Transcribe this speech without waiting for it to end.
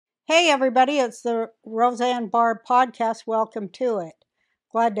Hey, everybody, it's the Roseanne Barr podcast. Welcome to it.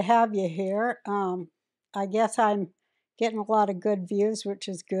 Glad to have you here. I guess I'm getting a lot of good views, which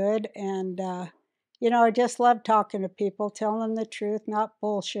is good. And, I just love talking to people, telling them the truth, not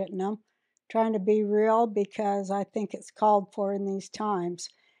bullshitting them, trying to be real because I think it's called for in these times.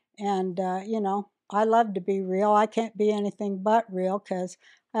 And, I love to be real. I can't be anything but real because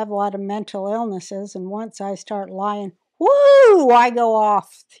I have a lot of mental illnesses. And once I start lying, woo, I go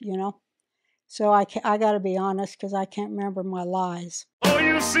off. So I got to be honest because I can't remember my lies. Oh,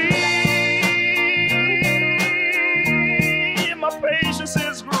 you see, my patience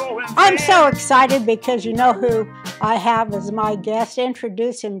is growing. I'm so excited because you know who I have as my guest.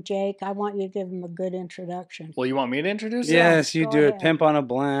 Introduce him, Jake. I want you to give him a good introduction. Well, you want me to introduce him? Yes, you Go do it. ahead. Pimp on a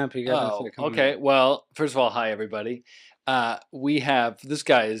blamp. You got Okay. Well, first of all, hi everybody. We have this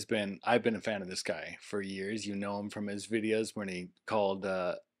guy I've been a fan of this guy for years. You know him from his videos when he called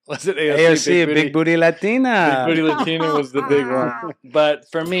was it AOC, Big Booty Latina. Big Booty Latina was the big one. But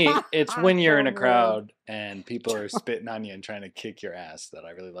for me, it's when you're in a So crowd and people are spitting on you and trying to kick your ass that I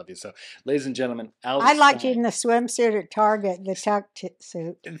really love you. So, ladies and gentlemen, Alex I liked you Stein. in the swimsuit at Target, the tuck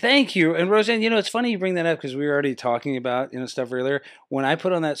suit. Thank you. And Roseanne, it's funny you bring that up because we were already talking about stuff earlier. When I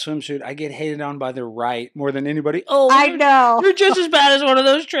put on that swimsuit, I get hated on by the right more than anybody. Oh, I know. You're just as bad as one of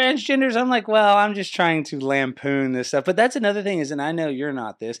those transgenders. I'm like, well, I'm just trying to lampoon this stuff. But that's another thing is, and I know you're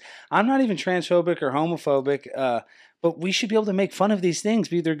not this. I'm not even transphobic or homophobic. But we should be able to make fun of these things.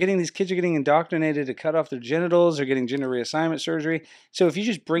 These kids are getting indoctrinated to cut off their genitals. They're getting gender reassignment surgery. So if you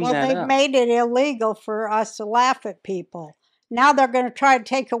just bring that Well, up. they've made it illegal for us to laugh at people. Now they're going to try to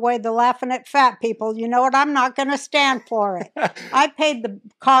take away the laughing at fat people. You know what? I'm not going to stand for it. I paid the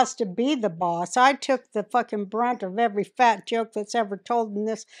cost to be the boss. I took the fucking brunt of every fat joke that's ever told in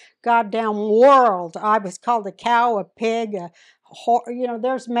this goddamn world. I was called a cow, a pig,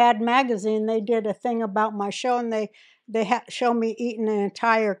 there's Mad Magazine. They did a thing about my show, and they show me eating an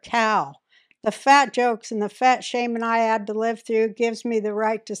entire cow. The fat jokes and the fat shaming I had to live through gives me the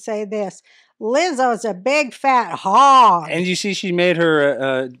right to say this. Lizzo's a big fat hog. And you see she made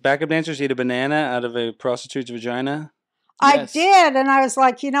her backup dancers eat a banana out of a prostitute's vagina? I did, and I was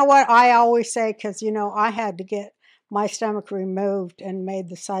like, you know what? I always say, because, I had to get my stomach removed and made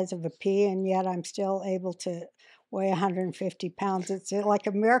the size of a pea, and yet I'm still able to weigh 150 pounds. It's like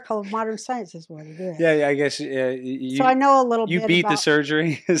a miracle of modern science is what it is. Yeah, I guess. So I know a little bit You beat the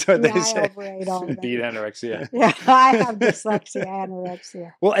surgery, is what they say. I overate all that. Beat anorexia. Yeah, I have dyslexia,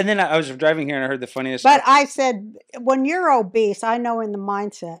 anorexia. Well, and then I was driving here and I heard the funniest. But I said, when you're obese, I know in the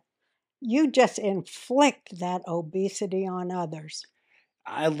mindset, you just inflict that obesity on others.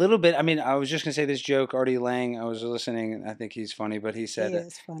 A little bit. I mean, I was just going to say this joke. Artie Lang, I was listening, and I think he's funny, but he He said,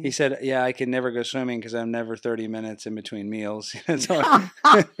 is funny. he said, yeah, I can never go swimming because I'm never 30 minutes in between meals. So,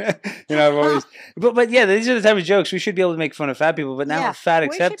 I've always, but yeah, these are the type of jokes we should be able to make fun of fat people. But now fat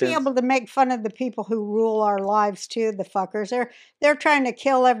acceptance, we should be able to make fun of the people who rule our lives too. The fuckers, they're trying to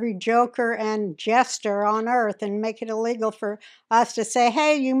kill every joker and jester on earth and make it illegal for us to say,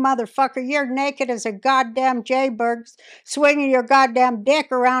 hey, you motherfucker, you're naked as a goddamn jaybird, swinging your goddamn dick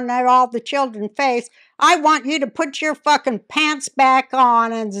around at all the children's face. I want you to put your fucking pants back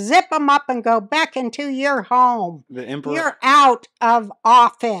on and zip them up and go back into your home. the emperor. You're out of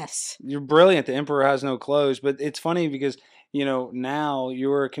office. You're brilliant. The emperor has no clothes. But it's funny because, now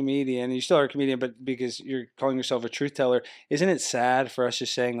you're a comedian. You still are a comedian, but because you're calling yourself a truth teller, isn't it sad for us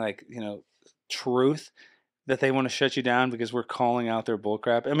just saying, truth, that they want to shut you down because we're calling out their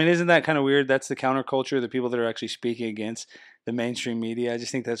bullcrap? I mean, isn't that kind of weird? That's the counterculture, the people that are actually speaking against the mainstream media. I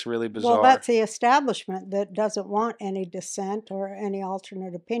just think that's really bizarre. Well, that's the establishment that doesn't want any dissent or any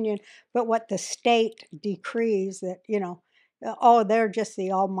alternate opinion, but what the state decrees that, they're just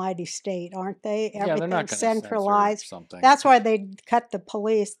the almighty state, aren't they? Yeah, they're not Everything's going to centralized. something. That's why they cut the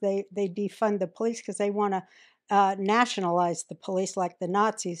police. They defund the police because they want to nationalize the police like the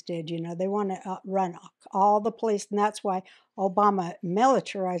Nazis did. They want to run all the police, and that's why Obama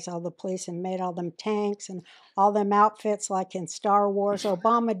militarized all the police and made all them tanks and all them outfits like in Star Wars.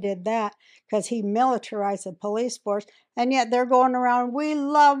 Obama did that because he militarized the police force, and yet they're going around, we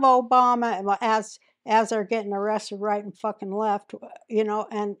love Obama, as they're getting arrested right and fucking left,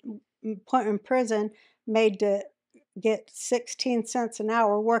 and put in prison, made to get 16 cents an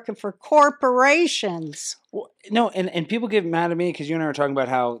hour working for corporations. Well, No, and people get mad at me because you and I were talking about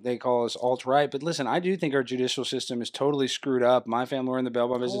how they call us alt-right. But listen, I do think our judicial system is totally screwed up. My family were in the bail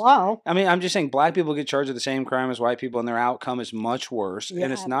bond business. Hello? I mean, I'm just saying black people get charged with the same crime as white people, and their outcome is much worse. Yeah,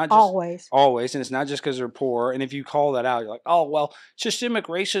 and it's not just always. and it's not just because they're poor. And if you call that out, you're like, oh, well, systemic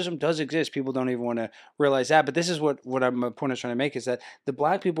racism does exist. People don't even want to realize that. But this is what my point I was trying to make is that the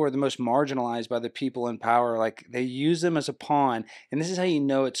black people are the most marginalized by the people in power. Like, they use them as a pawn. And this is how you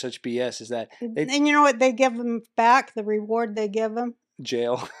know it's such BS, is that And you know what they give them back? The reward they give them?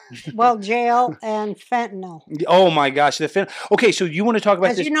 jail. Well, jail and fentanyl. Oh my gosh, okay, so you want to talk about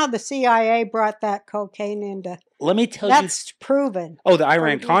Because this? you know the CIA brought that cocaine into. Let me tell you. That's proven. Oh, the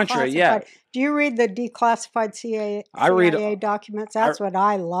Iran-Contra, yeah. Do you read the declassified CIA documents? That's what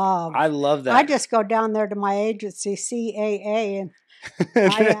I love. I love that. I just go down there to my agency, CAA, and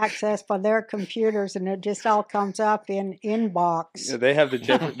I access by their computers, and it just all comes up in inbox. Yeah, they have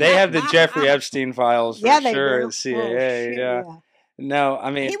the Jeffrey Epstein files for sure at CAA. Yeah. No, I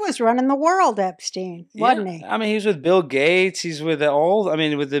mean, he was running the world, Epstein, wasn't he? I mean, he was with Bill Gates. He's with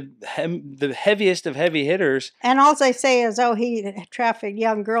with the heaviest of heavy hitters. And all they say is, oh, he trafficked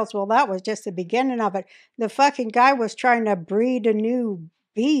young girls. Well, that was just the beginning of it. The fucking guy was trying to breed a new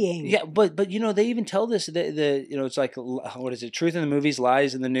being. Yeah, but you know, they even tell this, it's like, what is it, truth in the movies,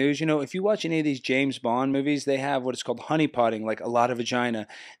 lies in the news. You know, if you watch any of these James Bond movies, they have what is called honeypotting, like a lot of vagina.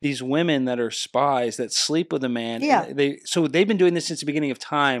 These women that are spies that sleep with a man. Yeah. So they've been doing this since the beginning of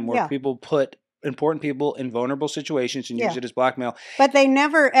time, where people put important people in vulnerable situations and use it as blackmail. But they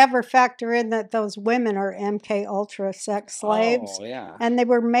never ever factor in that those women are MK Ultra sex slaves. Oh, yeah. And they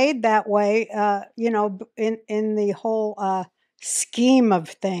were made that way, in the whole scheme of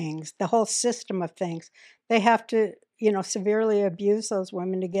things, the whole system of things. They have to, severely abuse those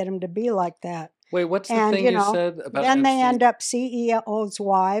women to get them to be like that. Wait, what's the thing you said about then Epstein? they end up CEOs'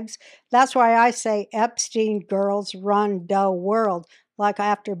 wives. That's why I say Epstein girls run the world. Like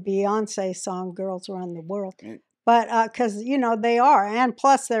after Beyonce's song, Girls Run the World. But because, they are. And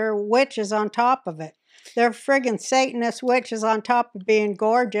plus they're witches on top of it. They're friggin' Satanist witches on top of being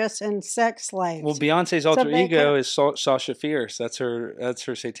gorgeous and sex slaves. Well, Beyonce's alter ego is Sasha Fierce. That's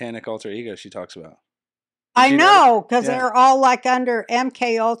her satanic alter ego she talks about. I know, because they're all like under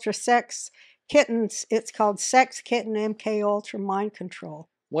MK Ultra sex kittens. It's called Sex Kitten MK Ultra Mind Control.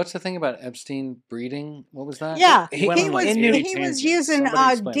 What's the thing about Epstein breeding? What was that? Yeah, he was using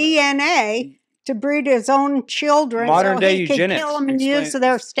DNA to breed his own children, modern day he eugenics. Could kill them and use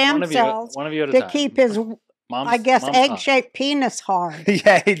their stem cells to keep his, egg-shaped penis hard.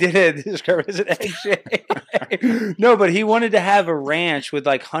 Yeah, he did describe it as an egg-shaped. No, but he wanted to have a ranch with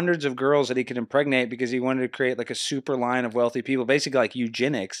like hundreds of girls that he could impregnate because he wanted to create like a super line of wealthy people, basically like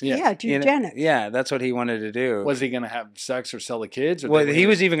eugenics. Yeah, eugenics. Yeah, that's what he wanted to do. Was he going to have sex or sell the kids? Well, he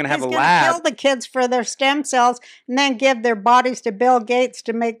was even going to have a lab. He's going to kill the kids for their stem cells and then give their bodies to Bill Gates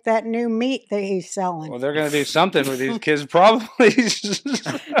to make that new meat that he's selling. Well, they're going to do something with these kids, probably.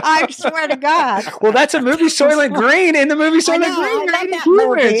 I swear to God. Well, that's a movie. Soylent Green in the movie Soylent Green. I love that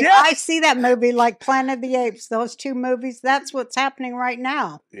movie. Yeah. I see that movie like Planet of the Apes. Those two movies, that's what's happening right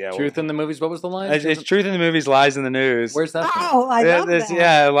now. Yeah, Truth in the movies. What was the line? It's Truth in the movies, lies in the news. Where's that from? Oh, I love that.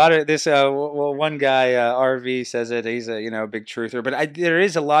 Yeah, a lot of this. Well, one guy, RV, says it. He's a big truther. But there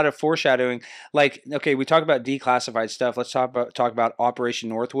is a lot of foreshadowing. Like, okay, we talk about declassified stuff. Let's talk about Operation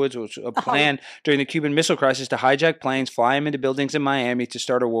Northwoods, which was a plan during the Cuban Missile Crisis to hijack planes, fly them into buildings in Miami to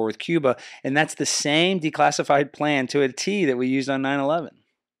start a war with Cuba. And that's the same declassified plan to a T that we used on 9/11.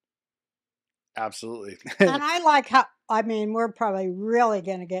 Absolutely. And I like how, we're probably really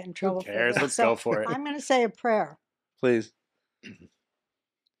going to get in trouble. Who cares? For this. Let's go for it. I'm going to say a prayer. Please.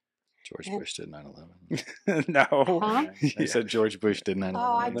 George Bush did 9/11. No. Huh? I said George Bush did 9/11.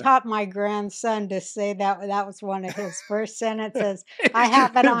 Oh, I taught my grandson to say that. That was one of his first sentences. I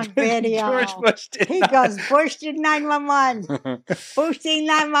have it on video. George Bush did. He goes, Bush did 911. Bush did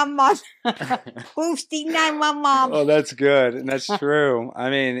 911. Bush did 911. Oh, that's good. And that's true. I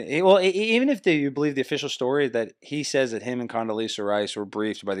mean, even if you believe the official story that he says that him and Condoleezza Rice were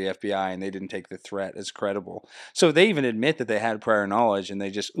briefed by the FBI and they didn't take the threat as credible. So they even admit that they had prior knowledge and they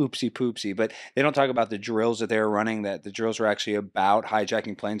just oopsie poopsie, but they don't talk about the drills that they were running, that the drills were actually about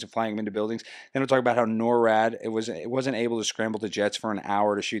hijacking planes and flying them into buildings. They don't talk about how NORAD, it wasn't able to scramble the jets for an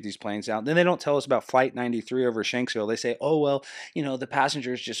hour to shoot these planes down. Then they don't tell us about Flight 93 over Shanksville. They say, oh, well, the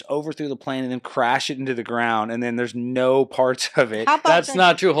passengers just overthrew the plane and then crash it into the ground, and then there's no parts of it. That's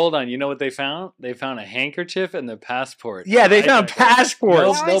not true. Hold on. You know what they found? They found a handkerchief and the passport. Yeah, they found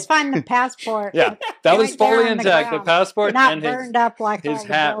passports. They always find the passport. Yeah, that was fully intact. The passport not and burned up like his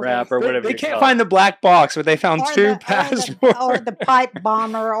hat wrap or whatever They you can't call find the black box, but they found Or two the passports. or the pipe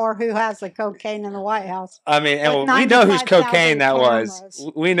bomber, or who has the cocaine in the White House. I mean, and With we know whose 95,000 cocaine that was.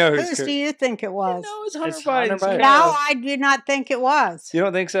 cameras. We know whose. Whose do you think it was? No, it's It's Hunter Hunter Biden's. Biden. No, I do not think it was. You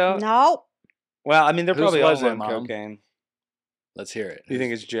don't think so? No. Well, I mean, they're Whose probably was all it, on Mom? cocaine. Let's hear it. You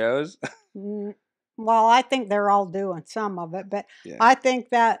think it's Joe's? Well, I think they're all doing some of it, but Yeah. I think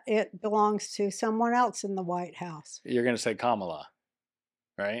that it belongs to someone else in the White House. You're going to say Kamala,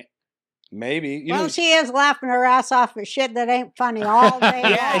 right? Maybe. You Well, know, she is laughing her ass off at shit that ain't funny all day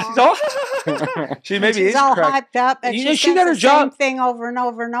yeah, long. she's all. She maybe She's is all correct. hyped up, and You know, she she got says her the job- same thing over and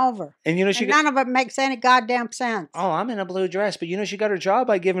over and over. And you know, she And got. none of it makes any goddamn sense. Oh, I'm in a blue dress, but you know, she got her job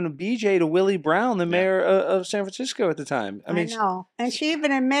by giving a BJ to Willie Brown, the mayor of San Francisco at the time. I know, and she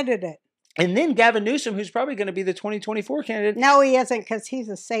even admitted it. And then Gavin Newsom, who's probably going to be the 2024 candidate. No, he isn't, because he's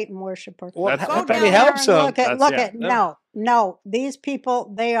a Satan worshiper. Well, That's- Go that down probably there helps and him. look at, That's- no. These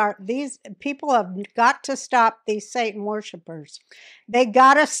people have got to stop these Satan worshipers. They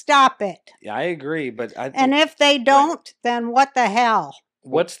got to stop it. Yeah, I agree, but I think, And if they don't, then what the hell?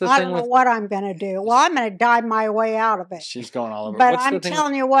 What's the I thing don't know with... what I'm going to do. Well, I'm going to die my way out of it. She's going all over. But What's I'm the thing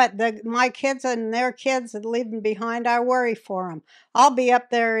telling you what, my kids and their kids that leave them behind, I worry for them. I'll be up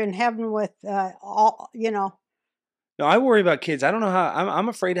there in heaven with all, no, I worry about kids. I don't know how. I'm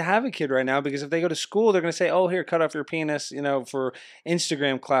afraid to have a kid right now because if they go to school, they're going to say, "Oh, here, cut off your penis," for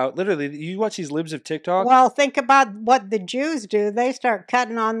Instagram clout. Literally, you watch these libs of TikTok. Well, think about what the Jews do. They start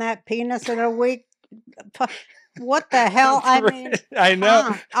cutting on that penis in a week. What the hell? I mean, I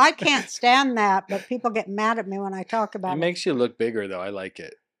know. I can't stand that, but people get mad at me when I talk about It it. makes you look bigger, though. I like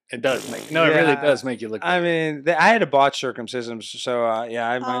it. It does make. No, it really Yeah. does make you look bigger. I mean, I had a botch circumcision, so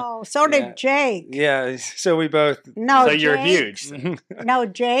yeah. Oh, so did Jake. Yeah, so we both. No, So you're Jake's- huge. No,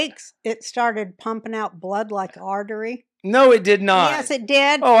 Jake's. It started pumping out blood like artery. No, it did not. Yes, it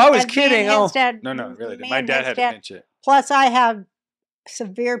did. Oh, I was And me kidding. and Oh. his dad- No, it really did. me My and dad his had to pinch it. Plus, I have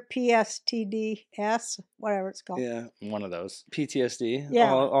severe PSTDS, whatever it's called. Yeah, One of those. PTSD.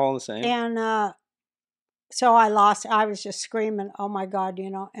 Yeah. all the same. And so I was just screaming, oh my God,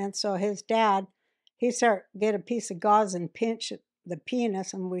 And so his dad, he started get a piece of gauze and pinch the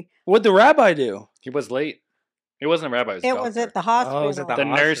penis, and What'd the rabbi do? He was late. It wasn't a rabbi. It was, a at doctor. the hospital. it was at the The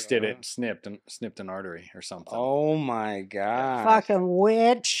nurse hospital. did it. Snipped an artery or something. Oh my god! Fucking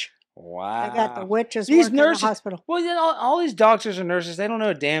witch. Wow. I got the witches These working nurses- in the hospital. Well, all these doctors and nurses, they don't know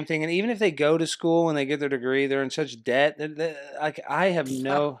a damn thing. And even if they go to school and they get their degree, they're in such debt. Like, I have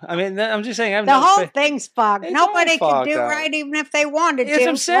no. I mean, I'm just saying. I have The no whole faith. thing's fucked. It's all Nobody can fucked do up. right even if they wanted That's to, what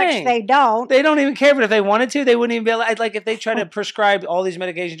I'm saying. which they don't. They don't even care. But if they wanted to, they wouldn't even be allowed. Like, if they try to prescribe all these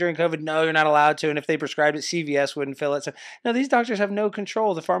medications during COVID, no, you're not allowed to. And if they prescribed it, CVS wouldn't fill it. So, no, these doctors have no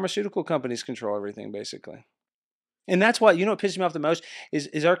control. The pharmaceutical companies control everything, basically. And that's why, what pisses me off the most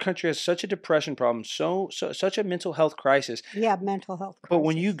is our country has such a depression problem, such a mental health crisis. Yeah, mental health crisis. But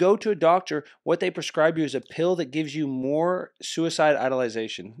when you go to a doctor, what they prescribe you is a pill that gives you more suicide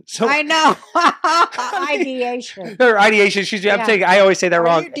idolization. So I know. Ideation. or ideation. Excuse me. Yeah. I always say that Are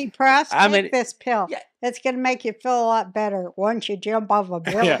wrong. you depressed? I Take mean- this pill. Yeah. It's going to make you feel a lot better once you jump off a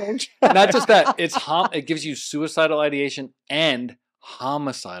building. Not just that. It gives you suicidal ideation and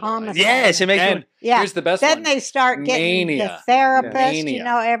homicidal. Homicide. ideation. Yes, it makes And you. Yeah. here's the best Then one. they start getting Mania. the therapist. Mania.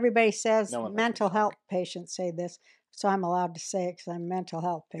 Everybody says No one mental health patients say this, so I'm allowed to say it because I'm a mental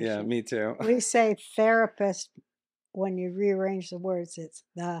health patient. Yeah, me too. We say therapist when you rearrange the words. It's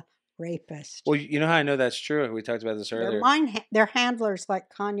the rapist. Well, you know how I know that's true? We talked about this earlier. They're handlers like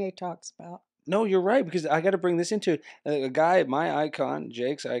Kanye talks about. No, you're right, because I got to bring this into it. A guy, my icon,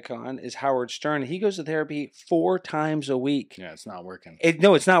 Jake's icon, is Howard Stern. He goes to therapy 4 times a week. Yeah, it's not working.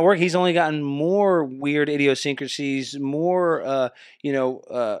 No, it's not working. He's only gotten more weird idiosyncrasies, more,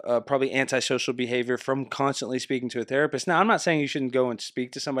 probably antisocial behavior from constantly speaking to a therapist. Now, I'm not saying you shouldn't go and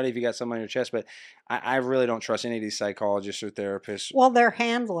speak to somebody if you got something on your chest, but I really don't trust any of these psychologists or therapists. Well, they're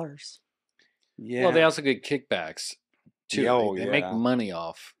handlers. Yeah. Well, they also get kickbacks too. Oh, They make yeah. money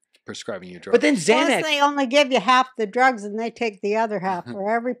off prescribing you drugs. But then Plus, Xanax. they only give you half the drugs, and they take the other half for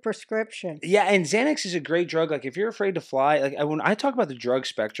every prescription. Yeah, and Xanax is a great drug. Like, if you're afraid to fly, like when I talk about the drug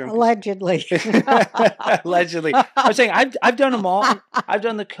spectrum, Allegedly. allegedly, I'm saying I've done them all. I've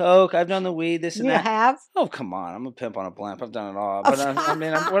done the coke, I've done the weed, this and You that. have? Oh, come on! I'm a pimp on a blimp. I've done it all. But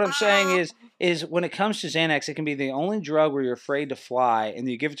what I'm saying is when it comes to Xanax, it can be the only drug where you're afraid to fly, and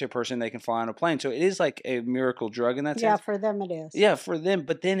you give it to a person, they can fly on a plane. So it is like a miracle drug in that Yeah, sense. for them it is. Yeah, for them.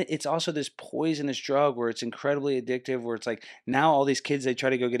 But then it's also this poisonous drug where it's incredibly addictive, where it's like now all these kids, they try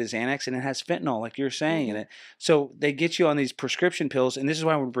to go get a Xanax and it has fentanyl, like you're saying in it. So they get you on these prescription pills, and this is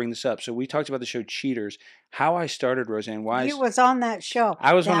why I want to bring this up. So we talked about the show Cheaters. How I started, Roseanne. Why You was on that show.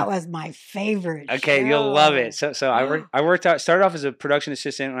 I was that was my favorite Okay, show. you'll love it. So I worked out, started off as a production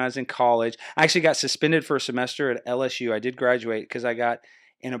assistant when I was in college. I actually got suspended for a semester at LSU. I did graduate because I got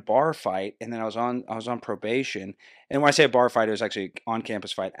in a bar fight, and then I was on probation. And when I say a bar fight, it was actually on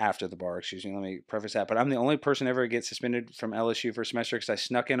campus fight after the bar. Excuse me, let me preface that. But I'm the only person ever to get suspended from LSU for a semester because I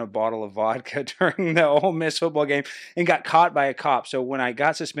snuck in a bottle of vodka during the Ole Miss football game and got caught by a cop. So when I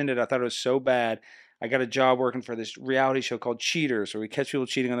got suspended, I thought it was so bad. I got a job working for this reality show called Cheaters, where we catch people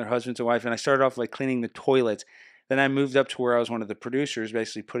cheating on their husbands and wives. And I started off like cleaning the toilets. Then I moved up to where I was one of the producers,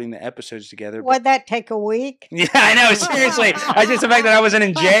 basically putting the episodes together. Would that take a week? Yeah, I know. Seriously, I just the fact that I wasn't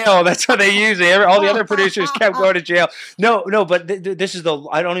in jail. That's what they usually. All the other producers kept going to jail. No. But this is the.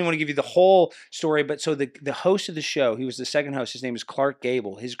 I don't even want to give you the whole story. But so the host of the show, he was the second host. His name is Clark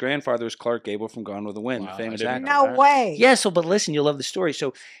Gable. His grandfather was Clark Gable from Gone with the Wind, Wow, famous I didn't actor. know No way. Yeah. So, but listen, you'll love the story.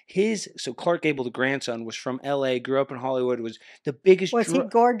 So Clark Gable, the grandson, was from L.A., grew up in Hollywood. Was the biggest. Was he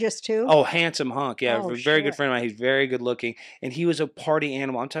gorgeous too? Oh, handsome hunk. Yeah, Oh, very good shit. friend of mine. He's very good looking. And he was a party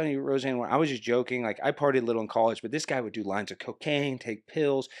animal. I'm telling you, Roseanne, when I was just joking. Like, I partied a little in college, but this guy would do lines of cocaine, take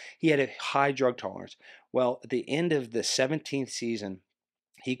pills. He had a high drug tolerance. Well, at the end of the 17th season,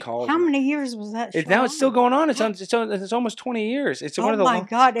 he called. How many years was that show? Now it's still going on. It's almost 20 years. It's one Oh of the my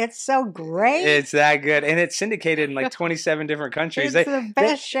God, it's so great. It's that good, and it's syndicated in like 27 different countries. It's the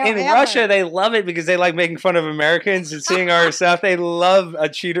best show in ever. Russia. They love it because they like making fun of Americans and seeing our stuff. They love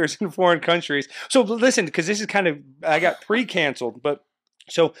cheaters in foreign countries. So listen, because this is kind of I got pre-canceled, but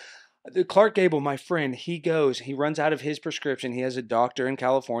so. Clark Gable, my friend, he runs out of his prescription. He has a doctor in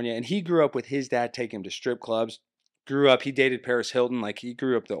California, and he grew up with his dad taking him to strip clubs. He dated Paris Hilton. Like, he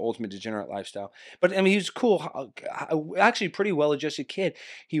grew up the ultimate degenerate lifestyle. But, I mean, he was cool, actually pretty well-adjusted kid.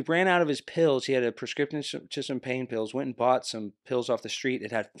 He ran out of his pills. He had a prescription to some pain pills, went and bought some pills off the street.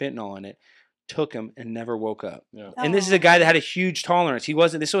 It had fentanyl in it. Took him and never woke up. Yeah. And this is a guy that had a huge tolerance.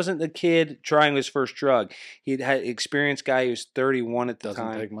 This wasn't the kid trying his first drug. He had an experienced guy who was 31 at the Doesn't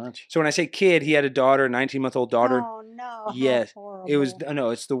time. take much. So when I say kid, he had a daughter, a 19-month-old daughter. Oh no. how Yes. horrible. It was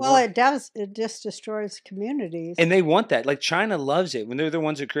it's the Well, worst. it does. It just destroys communities. And they want that. Like, China loves it. When they're the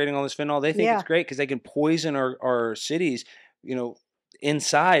ones that are creating all this fentanyl, they think Yeah. it's great because they can poison our cities,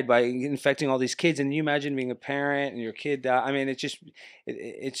 inside by infecting all these kids. And you imagine being a parent and your kid die. I mean,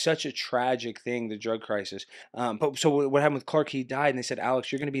 it's such a tragic thing, the drug crisis. But so what happened with Clark? He died, and they said,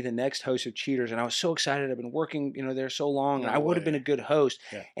 Alex, you're going to be the next host of Cheaters. And I was so excited. I've been working, there so long, and No I would have way. been a good host.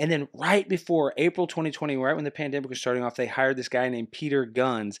 Yeah. And then right before April 2020, right when the pandemic was starting off, they hired this guy named Peter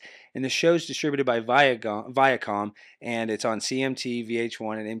Guns, and the show's distributed by Viacom, and it's on CMT,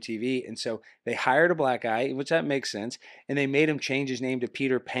 VH1, and MTV. And so they hired a black guy, which that makes sense, and they made him change his name to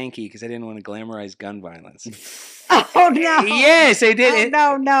Peter Panky because they didn't want to glamorize gun violence. Oh no. Yes, they did.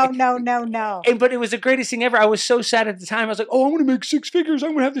 Oh, no. But it was the greatest thing ever. I was so sad at the time. I was like, oh, I'm going to make 6 figures. I'm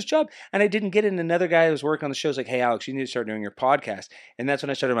going to have this job. And I didn't get it. And another guy who was working on the show was like, hey, Alex, you need to start doing your podcast. And that's when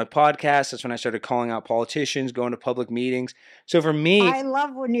I started my podcast. That's when I started calling out politicians, going to public meetings. So for me, I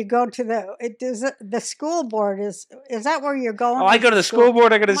love when you go to the school board. Is that where you're going? I go to the school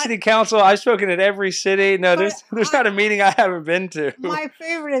board. I go to the My- city council. I've spoken at every city. No, But there's not a meeting I haven't been to. My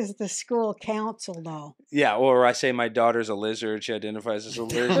favorite is the school council, though. Yeah, or I say my daughter's a lizard. She identifies as a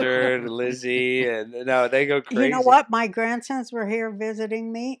lizard, Lizzie, and no, they go crazy. You know what? My grandsons were here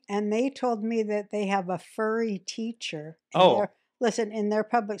visiting me, and they told me that they have a furry teacher. In their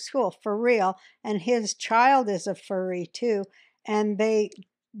public school, for real. And his child is a furry too. And they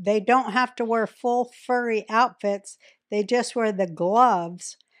don't have to wear full furry outfits. They just wear the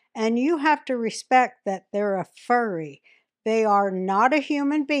gloves. And you have to respect that they're a furry. They are not a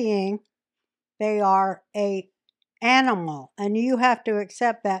human being. They are a animal, and you have to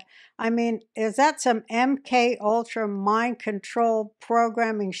accept that. I mean, is that some MK Ultra mind control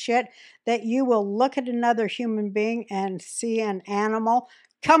programming shit that you will look at another human being and see an animal?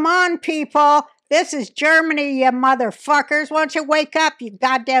 Come on, people. This is Germany, you motherfuckers. Why don't you wake up, you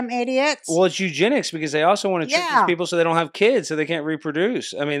goddamn idiots? Well, it's eugenics because they also want to trick these people so they don't have kids, so they can't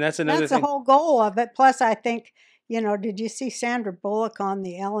reproduce. I mean, that's another thing. That's the whole goal of it. Plus, I think, did you see Sandra Bullock on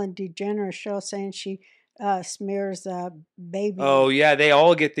the Ellen DeGeneres show saying she smears baby? Oh yeah, they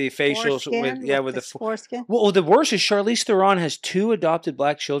all get the facials foreskin with the foreskin. Well, the worst is Charlize Theron has 2 adopted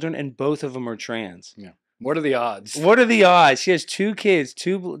black children, and both of them are trans. Yeah. What are the odds? What are the odds? She has 2 kids,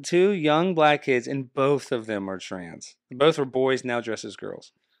 two young black kids, and both of them are trans. Both are boys now dressed as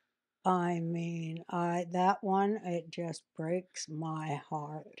girls. I mean, that one, it just breaks my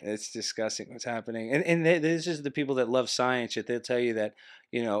heart. It's disgusting what's happening, and this is the people that love science. That they'll tell you that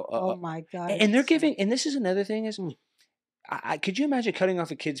Oh my God. and they're it's so- giving. And this is another thing is, Mm. could you imagine cutting off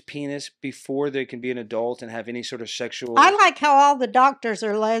a kid's penis before they can be an adult and have any sort of sexual? I like how all the doctors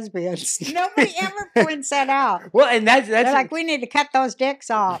are lesbians. Nobody ever points that out. Well, and that's They're like, we need to cut those dicks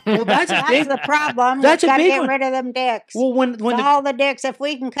off. well, that's a That's big. the problem. That's We've a got to big get one. rid of them dicks. Well, when So all the dicks, if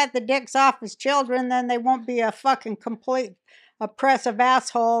we can cut the dicks off as children, then they won't be a fucking complete oppressive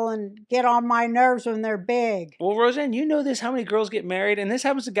asshole and get on my nerves when they're big. Well, Roseanne, you know this, how many girls get married, and this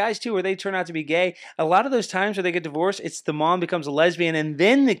happens to guys too, where they turn out to be gay. A lot of those times where they get divorced, it's the mom becomes a lesbian, and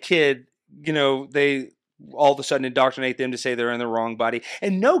then the kid, they all of a sudden indoctrinate them to say they're in the wrong body.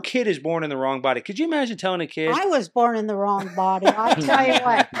 And no kid is born in the wrong body. Could you imagine telling a kid? I was born in the wrong body. I tell you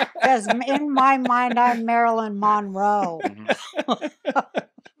what, because in my mind, I'm Marilyn Monroe.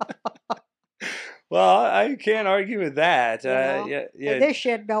 Well, I can't argue with that. Yeah. Yeah. This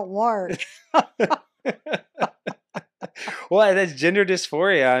shit don't work. Well, that's gender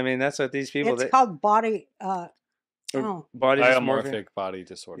dysphoria. I mean, that's what these people. It's called body. Body dysmorphia. Dimorphic body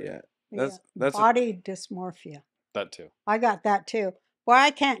disorder. Yeah, Yeah, that's body dysmorphia. That too. I got that too. Well,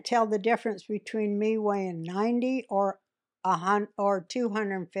 I can't tell the difference between me weighing 90 or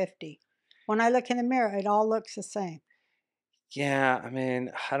 250. When I look in the mirror, it all looks the same. Yeah, I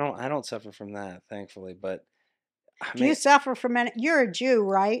mean, I don't suffer from that, thankfully, but Do you suffer from any? You're a Jew,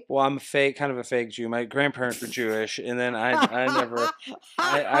 right? well, I'm kind of a fake Jew. My grandparents were Jewish, and then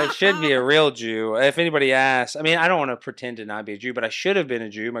I should be a real Jew. If anybody asks, I mean, I don't want to pretend to not be a Jew, but I should have been a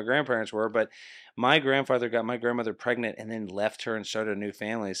Jew. My grandparents were, but my grandfather got my grandmother pregnant and then left her and started a new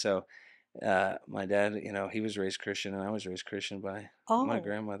family. So, my dad, he was raised Christian, and I was raised Christian by my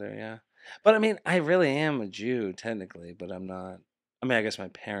grandmother. Yeah, but I mean, I really am a Jew technically, but I'm not. I mean, I guess my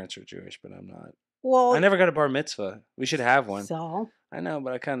parents are Jewish, but I'm not. Well, I never got a bar mitzvah. We should have one. So I know,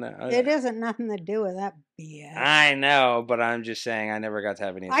 but I kind of. it isn't nothing to do with that BS. I know, but I'm just saying I never got to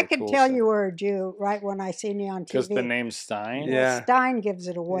have any of I the could cool tell stuff. you were a Jew right when I seen you on TV. Because the name's Stein. Well, Yeah. Stein gives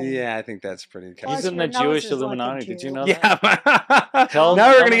it away. Yeah, I think that's pretty. Plus He's in your the nose Jewish is like a Illuminati. Did you Jew. know that? Yeah. Tell now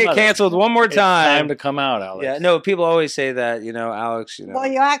we're them gonna get about it. canceled one more It's time time. to come out, Alex. Yeah, no, people always say that, Alex, Well,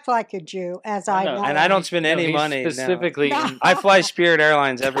 you act like a Jew, as I know. and I don't spend any he's money. no. specifically. No. I fly Spirit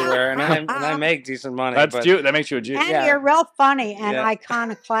Airlines everywhere, and I make decent money. That's but Jew. That makes you a Jew. And Yeah. you're real funny and Yeah.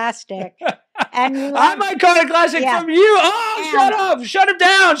 iconoclastic. And you I'm love, iconoclastic Yeah. from you. Oh, And- shut up! Shut him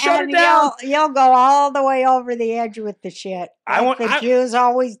down! Shut him and down! you'll go all the way over the edge with the shit. Like the Jews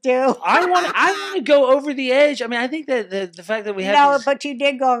always do. I want to go over the edge. I mean, I think that the fact that we have No, these, but you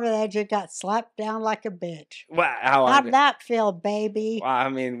did go over the edge. You got slapped down like a bitch. wow, How'd that feel, baby? Well, I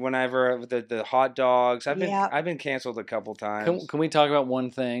mean, whenever the hot dogs, I've Yeah. been canceled a couple times. Can we talk about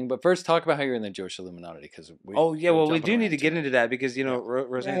one thing? But first, talk about how you're in the Jewish Illuminati. Because Oh yeah, well we jumping do need around to too get much. into that because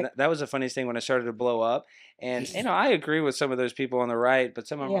Roseanne, Right. that was the funniest thing when I started to blow up, and I agree with some of those people on the right, but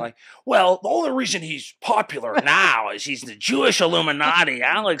some of them Yeah. are like, well, the only reason he's popular now is he's the Jewish Illuminati.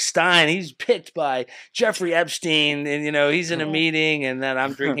 Alex Stein, he's picked by Jeffrey Epstein, and he's in a Yeah. meeting, and then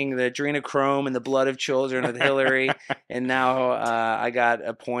I'm drinking the adrenochrome and the blood of children with Hillary, and now I got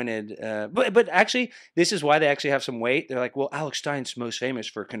appointed. But actually, this is why they actually have some weight. They're like, well, Alex Stein's most famous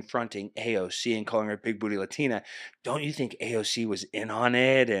for confronting AOC and calling her Big Booty Latina. Don't you think AOC was in on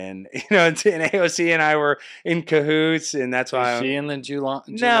it? And and AOC and I were in cahoots, and that's why Is she in the Jew?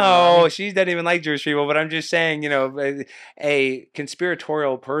 no, she doesn't even like Jewish people. But I'm just saying, a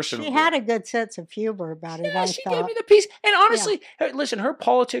conspiratorial person. She had a good sense of humor about it, Yeah, I she gave thought. me the piece. And honestly, listen, her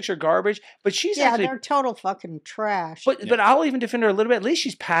politics are garbage, but she's Yeah, actually. they're total fucking trash. But I'll even defend her a little bit. At least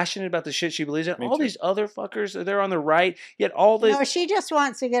she's passionate about the shit she believes in. Me All too. these other fuckers, they're on the right. Yet all the No, she just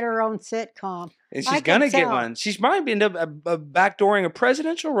wants to get her own sitcom. and I she's can gonna get tell. one. She's might end up backdooring a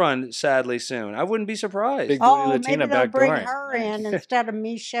presidential run. Sadly, soon. I wouldn't be surprised. Big Booty Oh, Latina maybe they'll bring backdooring. her in instead of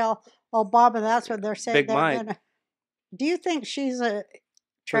Michelle Obama. That's what they're saying. Big They're Mike. gonna. Do you think she's a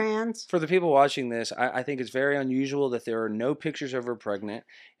trans? For the people watching this, I think it's very unusual that there are no pictures of her pregnant.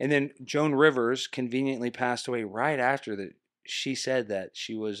 And then Joan Rivers conveniently passed away right after that. She said that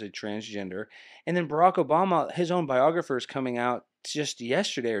she was a transgender. And then Barack Obama, his own biographer, is coming out just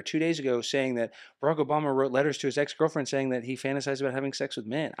yesterday or 2 days ago saying that Barack Obama wrote letters to his ex-girlfriend saying that he fantasized about having sex with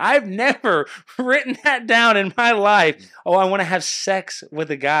men. I've never written that down in my life. Oh, I want to have sex with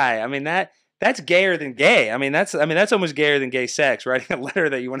a guy. I mean, that's gayer than gay. I mean, that's almost gayer than gay sex. Writing a letter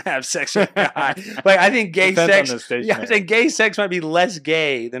that you want to have sex with a guy. Like, I think gay Depends on sex. the station Yeah, I'm you're saying gay sex might be less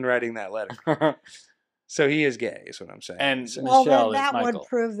gay than writing that letter. So he is gay, is what I'm saying. And So- Well, Michelle then is that would Michael.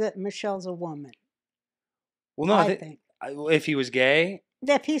 prove that Michelle's a woman. well, no, I think. if he was gay,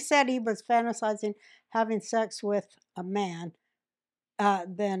 if he said he was fantasizing having sex with a man,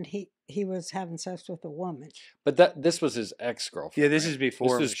 then he was having sex with a woman. But this was his ex-girlfriend. Yeah, this right? is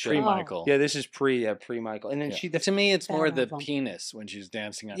before. This is Michelle. pre-Michael. Yeah, this is pre-Michael. And then Yeah. she. To me, it's more Bad the of 'em. penis when she's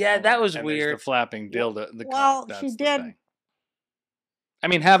dancing on. Yeah, Ellen, that was and there's weird. The flapping dildo. The Well, cock, she that's the did thing. I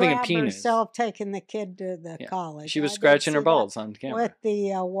mean, having a grab penis. herself taking the kid to the Yeah. college. She was I did scratching her see that balls on camera. with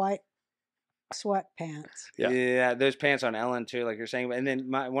the white sweatpants. Yeah. Yeah, those pants on Ellen too, like you're saying. And then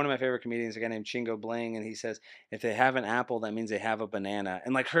one of my favorite comedians, a guy named Chingo Bling, and he says, if they have an apple, that means they have a banana.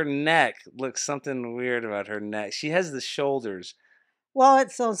 And like her neck looks something weird about her neck. She has the shoulders. Well,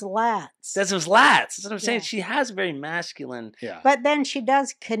 it's those lats. That's those lats. That's what I'm saying. Yeah. She has very masculine. Yeah. But then she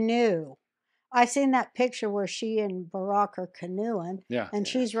does canoe. I seen that picture where she and Barack are canoeing, Yeah. and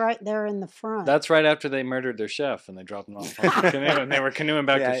she's right there in the front. That's right after they murdered their chef and they dropped him off on the canoe and they were canoeing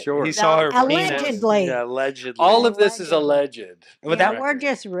back to shore. He saw her Allegedly. penis. Yeah, allegedly. All of this is alleged. Well, yeah, that- we're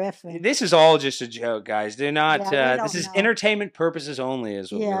just riffing. This is all just a joke, guys. Do not. Yeah, we this don't is know. entertainment purposes only, is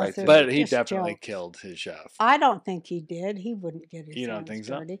what we Yeah, like to. so- But he Just definitely jokes. killed his chef. I don't think he did. He wouldn't get his You don't hands think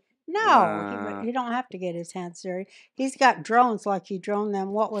so? dirty. No, he don't have to get his hands dirty. He's got drones like he droned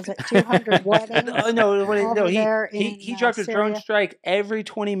them. What was it, 200 weddings? No, over he there he in, dropped a drone Syria. strike every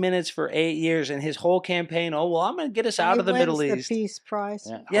 20 minutes for 8 years, and his whole campaign. Oh well, I'm going to get us out He of the wins Middle the East. Peace Prize.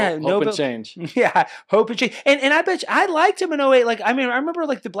 Yeah. Yeah, Hope no, and but- change. Yeah, hope and change. And I bet you, I liked him in 08. Like, I mean, I remember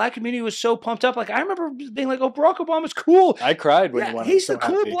like the black community was so pumped up. Like, I remember being like, "Oh, Barack Obama's cool. I cried when Yeah, he won. he's I'm the so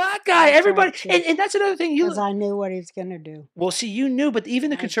cool happy. black guy." I Everybody, cried too. and that's another thing. You Because I knew what he was going to do. well, see, you knew, but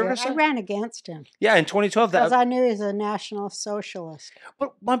even the I did. conservative I side. ran against him Yeah, in 2012, because that. I knew he was a national socialist.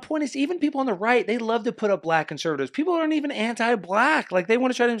 But my point is, even people on the right, they love to put up black conservatives. People aren't even anti-black. Like, they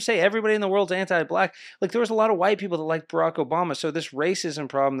want to try to say everybody in the world's anti-black. Like, there was a lot of white people that liked Barack Obama. So this racism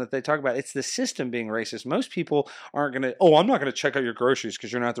problem that they talk about, it's the system being racist. Most people aren't going to, oh, I'm not going to check out your groceries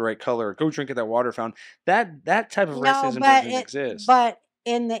because you're not the right color. Go drink at that water fountain. That type of racism doesn't exist. But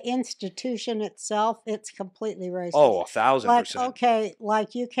in the institution itself, it's completely racist. Oh, 1,000%. like, okay,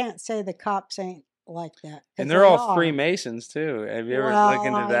 like you can't say the cops ain't like that. 'cause And they're they all are. Freemasons too. Have you ever Well, looked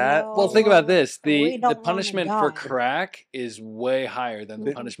into I that? know. Well, think about this: We the don't wanna punishment for die. crack is way higher than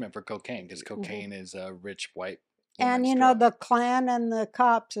the But- punishment for cocaine because cocaine is a rich white. And woman's you know, drug. the Klan and the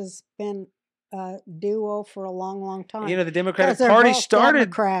cops has been a duo for a long, long time. You know, the 'Cause Democratic they're Party both started.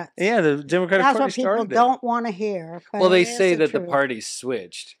 Democrats. Yeah, the Democratic That's Party what people started. don't want to hear. But Well, they it is say that the truth. party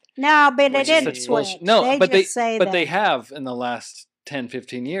switched. No, but they which is didn't such switch. bullshit. No, they but just say but that. they have in the last 10,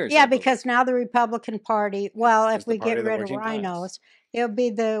 15 years. Yeah, I believe. because now the Republican Party. Well, It's if the we party get of the rid of working class. rhinos, it'll be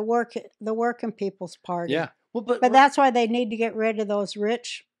the working people's party. Yeah. Well, But that's why they need to get rid of those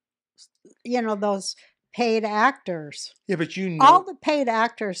rich, those paid actors. yeah, but you know, All the paid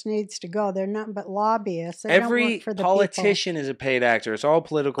actors needs to go. They're nothing but lobbyists. They don't every work for the politician is a paid actor. It's all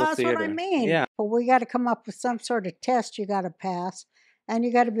political people. That's theater. what I mean. Yeah. But we got to come up with some sort of test you got to pass. And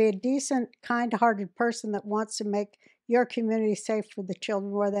you got to be a decent, kind-hearted person that wants to make your community safe for the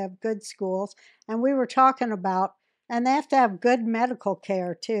children where they have good schools. And we were talking about, and they have to have good medical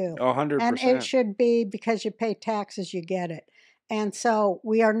care too. 100%. And it should be because you pay taxes, you get it. And so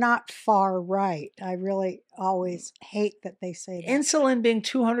we are not far right. I really always hate that they say that. Insulin being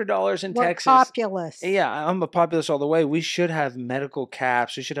 $200 in We're Texas. populist. Yeah, I'm a populist all the way. We should have medical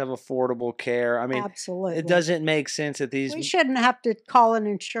caps. We should have affordable care. I mean, Absolutely. it doesn't make sense that these. We shouldn't have to call an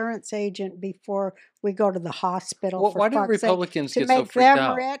insurance agent before we go to the hospital. Well, for why do fuck's sake, Republicans to get so make freaked them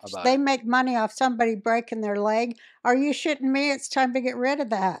out rich? about They it? make money off somebody breaking their leg. Are you shitting me? It's time to get rid of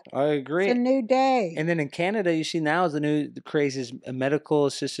that. I agree. It's a new day. And then in Canada, you see now is the craze is medical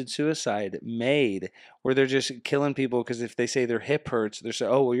assisted suicide MAID, where they're just killing people because if they say their hip hurts, they're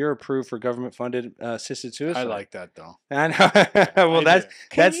saying, "Oh, well, you're approved for government funded assisted suicide." I like that though. I know. Well, I that's do.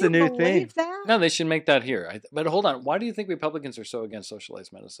 Can that's you the new thing. believe that? No, they should make that here. But hold on, why do you think Republicans are so against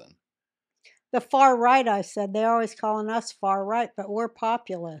socialized medicine? The far right, I said, they're always calling us far right, but we're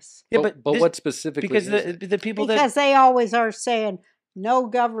populists. Yeah, but this- what specifically? because is it? the people Because they always are saying no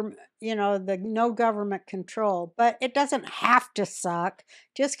government, the no government control. But it doesn't have to suck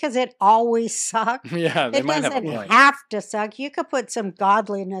just because it always sucks. Yeah, they It might have a doesn't point. have to suck. You could put some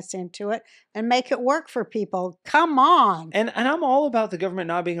godliness into it and make it work for people. Come on. and I'm all about the government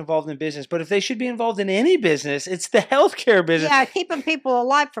not being involved in business, but if they should be involved in any business, it's the healthcare business. Yeah, keeping people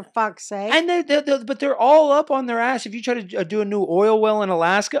alive for fuck's sake. And but they're all up on their ass. If you try to do a new oil well in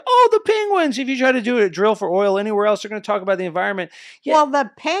Alaska, oh, the penguins. If you try to drill for oil anywhere else, they're going to talk about the environment. Yeah, Well, the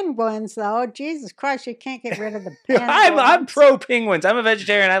penguins penguins, though. Jesus Christ, you can't get rid of the penguins. I'm pro penguins. I'm a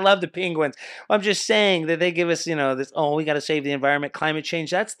vegetarian. I love the penguins. I'm just saying that they give us, this, we got to save the environment, climate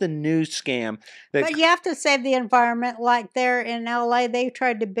change. That's the new scam. But you have to save the environment. Like there in LA, they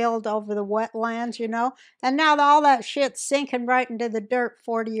tried to build over the wetlands, and now all that shit's sinking right into the dirt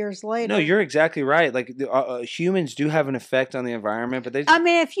 40 years later. No, you're exactly right. Like humans do have an effect on the environment, but I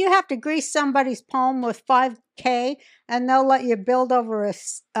mean, if you have to grease somebody's palm with 5K and they'll let you build over a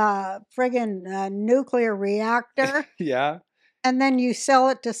friggin' nuclear reactor, yeah, and then you sell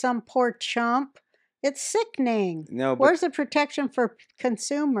it to some poor chump, it's sickening. No, but, where's the protection for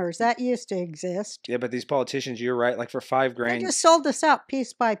consumers? That used to exist. Yeah, but these politicians, you're right. Like for $5 grand, they just sold us out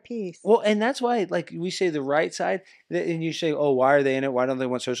piece by piece. Well, and that's why, like we say, the right side, and you say, "Oh, why are they in it? Why don't they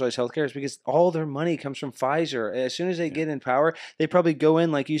want socialized healthcare?" It's because all their money comes from Pfizer. As soon as they get in power, they probably go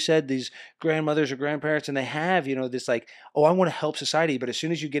in, like you said, these grandmothers or grandparents, and they have, this like, "Oh, I want to help society," but as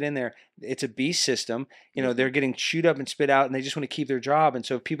soon as you get in there, it's a beast system. They're getting chewed up and spit out, and they just want to keep their job. And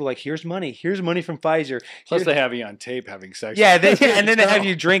so people are like, here's money from Pfizer. Plus, they have you on tape having sex. Yeah, and then they have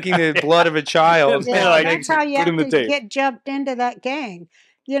you drinking the blood of a child. Yeah, that's how you have to get jumped into that gang.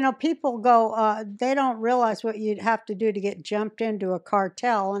 People go, they don't realize what you'd have to do to get jumped into a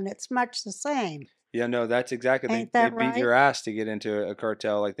cartel, and it's much the same. Yeah, no, that's exactly. They beat your ass to get into a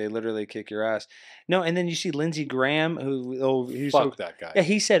cartel. Like they literally kick your ass. No, and then you see Lindsey Graham, fuck that guy. Yeah,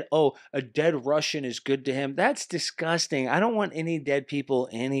 he said, "Oh, a dead Russian is good to him." That's disgusting. I don't want any dead people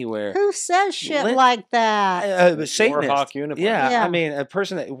anywhere. Who says shit like that? Satanist. Yeah, I mean, a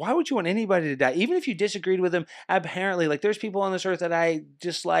person that. Why would you want anybody to die, even if you disagreed with them? Apparently, like there's people on this earth that I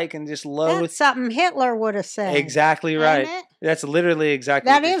dislike and just loathe. That's something Hitler would have said. Exactly right. That's literally exactly.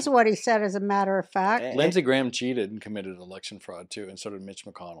 That is what he said, as a matter of fact. Lindsey Graham cheated and committed election fraud too, and so did Mitch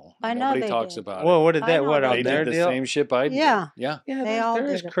McConnell. I know Nobody talks about it. Well, what did that? What they did the same shit Biden did. Yeah, they all did.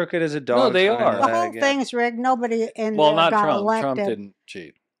 They're as crooked as a dog. No, they are. The whole thing's rigged. Nobody in well, there not got Trump. elected. Trump didn't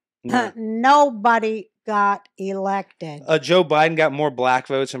cheat. Nobody got elected. Joe Biden got more black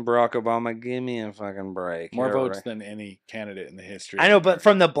votes than Barack Obama. Give me a fucking break. More votes than any candidate in the history. I know, but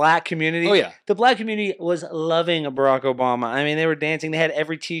from the black community. Oh, yeah. The black community was loving Barack Obama. I mean, they were dancing. They had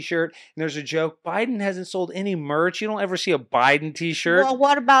every T-shirt. And there's a joke. Biden hasn't sold any merch. You don't ever see a Biden T-shirt. Well,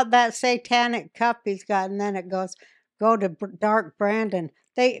 what about that satanic cup he's got? And then it goes, go to Dark Brandon.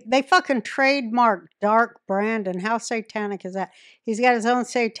 They fucking trademarked Dark Brandon. How satanic is that? He's got his own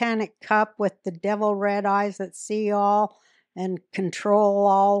satanic cup with the devil red eyes that see all and control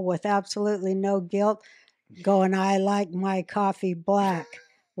all with absolutely no guilt. Going, I like my coffee black,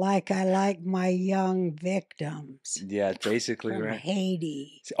 like I like my young victims. Yeah, basically, from right.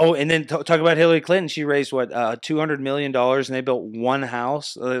 Haiti. Oh, and then talk about Hillary Clinton. She raised what, $200 million, and they built one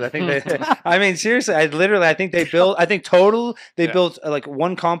house. I think they. I mean, seriously, I think they built. I think total they built like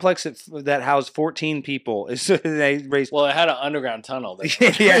one complex that housed 14 people. They raised. Well, it had an underground tunnel.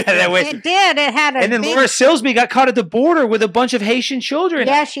 Yeah, that way. It did. It had a. And then Laura Silsby got caught at the border with a bunch of Haitian children.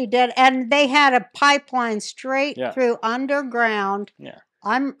 Yeah, she did, and they had a pipeline straight through underground. Yeah.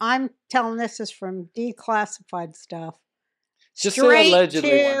 I'm telling this is from declassified stuff. Just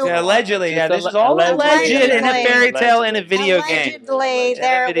allegedly. Allegedly, yeah. This is all alleged in a fairy tale in a video game. Allegedly,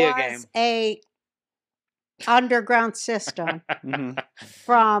 there was a underground system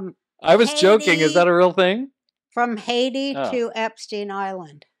from. I was joking. Is that a real thing? From Haiti to Epstein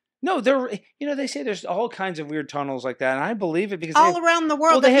Island. No, they say there's all kinds of weird tunnels like that, and I believe it because all around the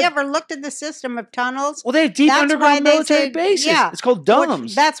world. Have you ever looked at the system of tunnels? Well, they have deep underground military bases. Yeah, it's called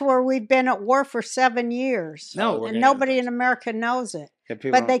DUMBs. That's where we've been at war for 7 years. No, and nobody in America knows it.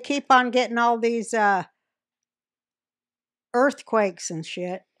 But they keep on getting all these earthquakes and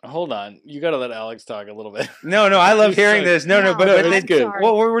shit. Hold on, you got to let Alex talk a little bit. No, I love hearing this. But it's good.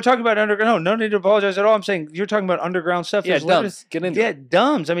 Well, we're talking about underground. No need to apologize at all. I'm saying you're talking about underground stuff. Yeah, DUMBs. Get into it.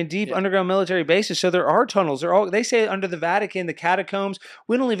 DUMBs. I mean, deep underground military bases. So there are tunnels. They say under the Vatican, the catacombs.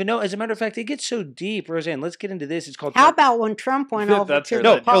 We don't even know. As a matter of fact, it gets so deep. Roseanne, let's get into this. It's called. How about when Trump went over to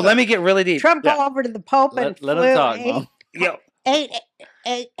the Pope? No, let me get really deep. Trump go over to the Pope and let him talk, Mom.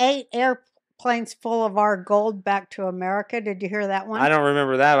 eight airplanes full of our gold back to America. Did you hear that one? I don't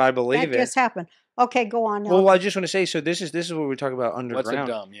remember that. I believe that just happened. Okay, go on. Well, I just want to say, so this is what we talk about underground. What's a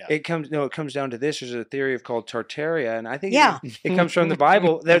dumb? Yeah. It comes down to this. There's a theory called Tartaria, and I think it comes from the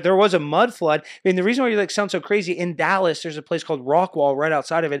Bible. There was a mud flood. I mean, the reason why you sound so crazy, in Dallas, there's a place called Rockwall right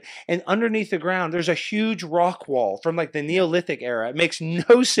outside of it, and underneath the ground, there's a huge rock wall from like the Neolithic era. It makes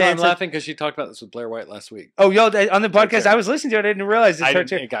no sense. No, I'm laughing because she talked about this with Blair White last week. Oh, on the podcast I was listening to it, I didn't realize this.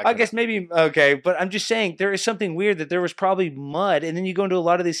 I guess maybe but I'm just saying there is something weird that there was probably mud, and then you go into a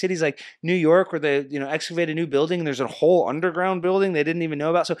lot of these cities like New York where they, excavate a new building and there's a whole underground building they didn't even know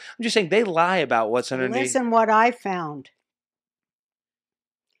about. So I'm just saying they lie about what's underneath. Listen what I found.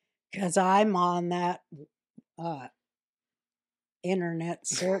 Because I'm on that internet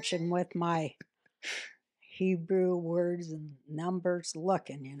searching with my Hebrew words and numbers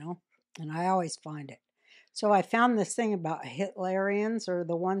looking, and I always find it. So I found this thing about Hitlerians, or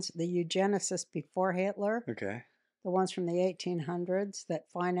the eugenicists before Hitler. Okay. The ones from the 1800s that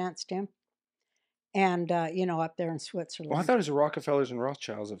financed him. And, up there in Switzerland. Well, I thought it was the Rockefellers and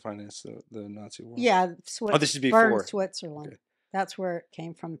Rothschilds that financed the Nazi war. Yeah. This is before. Bern, Switzerland. Okay. That's where it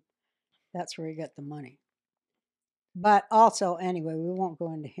came from. That's where he got the money. But also, anyway, we won't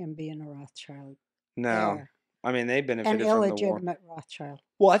go into him being a Rothschild. No. I mean, they benefited An from the war. illegitimate Rothschild.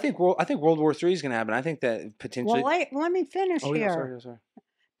 Well, I think World War III is going to happen. I think that potentially... Well, let me finish here. Yeah, sorry.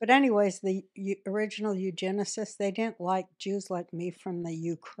 But anyways, the original eugenicists, they didn't like Jews like me from the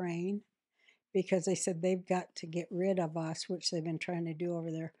Ukraine because they said they've got to get rid of us, which they've been trying to do over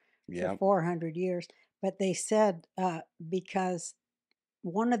there for 400 years. But they said because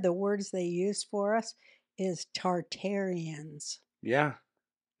one of the words they use for us is Tartarians. Yeah.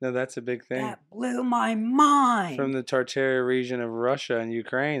 No, that's a big thing. That blew my mind. From the Tartaria region of Russia and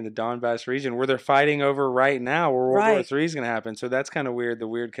Ukraine, the Donbass region, where they're fighting over right now, where World War III is going to happen. So that's kind of weird, the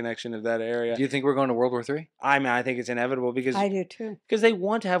weird connection of that area. Do you think we're going to World War III? I mean, I think it's inevitable because... I do too. Because they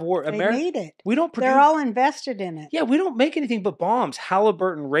want to have war. They need it. We don't produce... They're all invested in it. Yeah, we don't make anything but bombs,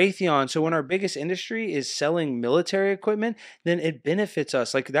 Halliburton, Raytheon. So when our biggest industry is selling military equipment, then it benefits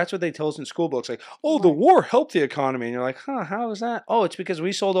us. Like, that's what they tell us in school books. Like, oh, the war helped the economy. And you're like, huh, how is that? Oh, it's because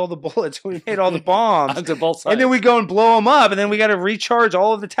we sold all the bullets. We made all the bombs. Onto both sides. And then we go and blow them up. And then we got to recharge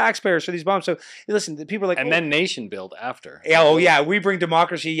all of the taxpayers for these bombs. So, listen, the people are like... And then nation build after. Yeah, oh, yeah, we bring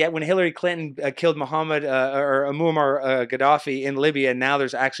democracy. Yet when Hillary Clinton killed Muammar Gaddafi in Libya, now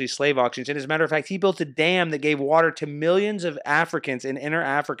there's actually slave auctions. And as a matter of fact, he built a dam that gave water to millions of Africans in inner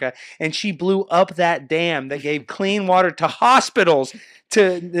Africa. And she blew up that dam that gave clean water to hospitals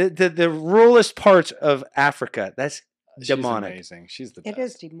to the ruralest parts of Africa. That's demonic. She's amazing. She's the best. It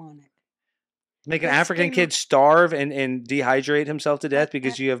is demonic. Make an African kid starve and dehydrate himself to death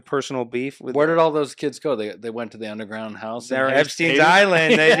because you have personal beef with... Where did all those kids go? They went to the underground house? They're Epstein's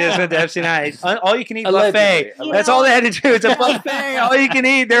Island. They just went to Epstein Island. All you can eat buffet. That's all they had to do. It's a buffet. All you can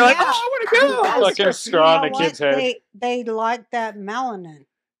eat. They're like, oh, I want to go. Fucking straw in the kid's head. They like that melanin.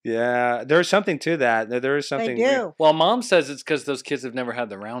 Yeah, there's something to that. There is something. They do. Well, Mom says it's because those kids have never had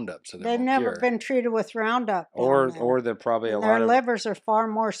the Roundup, so they've never been treated with Roundup. Or they're probably a lot of... Their livers are far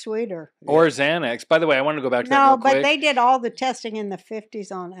more sweeter. Or Xanax. By the way, I want to go back to that real quick. No, but they did all the testing in the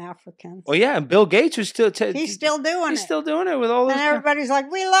 50s on Africans. Well, yeah, and Bill Gates was still... He's still doing it. He's still doing it with all those... And everybody's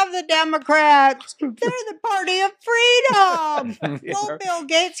like, we love the Democrats. They're the party of freedom. Well, Bill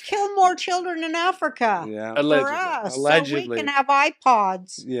Gates killed more children in Africa. Yeah. For us. So we can have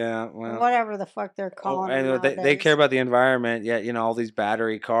iPods. Yeah, well... Whatever the fuck they're calling and they care about the environment, yet, all these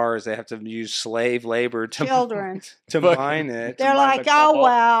battery cars, they have to use slave labor to mine it. They're like, oh,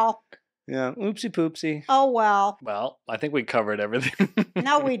 well. Yeah, oopsie poopsie. Oh, well. Well, I think we covered everything.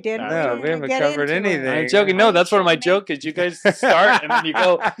 No, we didn't. No, we haven't covered anything. I'm joking. No, that's one of my jokes is you guys start and then you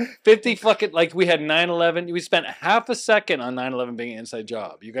go 50 fucking, like we had 9/11. We spent half a second on 9/11 being an inside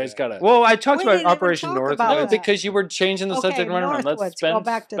job. You guys got to. Well, I talked about Operation Northwoods. No, because you were changing the subject and running around. Let's go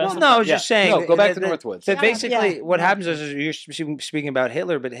back to that. No, I was just saying. No, go back to Northwoods. So basically, what happens is you're speaking about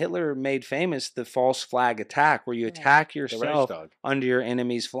Hitler, but Hitler made famous the false flag attack where you attack yourself under your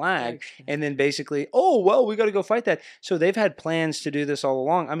enemy's flag. And then basically, oh, well, we got to go fight that. So they've had plans to do this all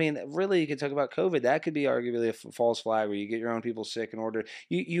along. I mean, really, you could talk about COVID. That could be arguably a false flag where you get your own people sick in order.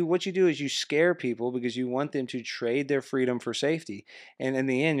 What you do is you scare people because you want them to trade their freedom for safety. And in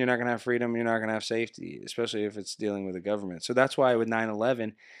the end, you're not going to have freedom. You're not going to have safety, especially if it's dealing with the government. So that's why with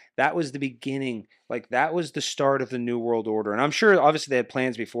 9/11, that was the beginning. Like, that was the start of the New World Order. And I'm sure, obviously, they had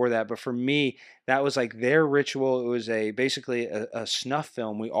plans before that. But for me, that was like their ritual. It was basically a snuff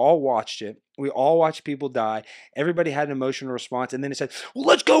film. We all watched it. We all watched people die. Everybody had an emotional response. And then it said, well,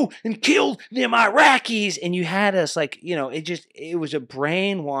 let's go and kill them Iraqis. And you had us like, it was a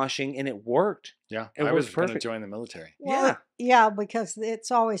brainwashing and it worked. Yeah, I was going to join the military. Well, yeah, because it's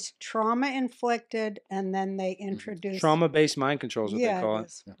always trauma inflicted, and then they introduce trauma-based mind control is what they call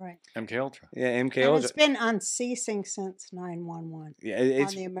it. Right. MK Ultra. Yeah, MK and Ultra. It's been unceasing since 9/11. Yeah,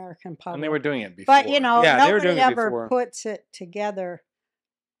 on the American public. And they were doing it before. But nobody ever before. puts it together.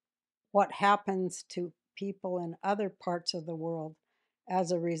 What happens to people in other parts of the world as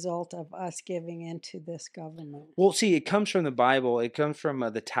a result of us giving into this government? Well, see, it comes from the Bible. It comes from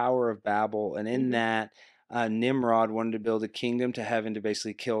the Tower of Babel. And in that, Nimrod wanted to build a kingdom to heaven to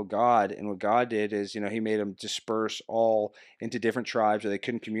basically kill God. And what God did is, he made them disperse all into different tribes where they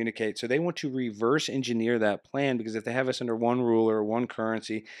couldn't communicate. So they want to reverse engineer that plan, because if they have us under one ruler, one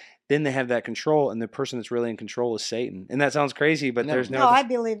currency, then they have that control, and the person that's really in control is Satan. And that sounds crazy, but No. there's no No, other. I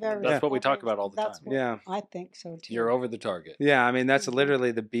believe everything. That's what we talk about all the That's time. what Yeah. I think so too. You're over the target. Yeah, I mean, that's Mhm.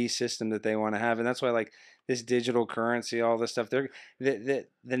 literally the beast system that they want to have, and that's why, like, this digital currency, all this stuff. They're the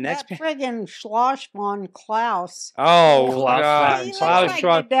next. That friggin' Schlossmann Klaus. Oh Klaus God, He Schwab. looks Klaus like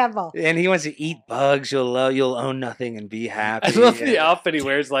Schwab. the devil. And he wants to eat bugs. You'll own nothing and be happy. I love the Yeah. outfit he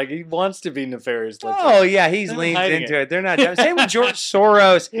wears. Like, he wants to be nefarious. Like, Oh yeah, he's They're leans hiding into it. it. They're not. Same with George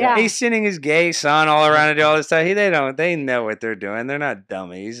Soros. Yeah. He's sending his gay son all around to do all this stuff. They know what they're doing. They're not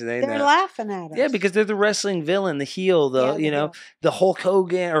dummies. They They're know. laughing at us. Yeah, because they're the wrestling villain, the heel, Yeah, the heel. the Hulk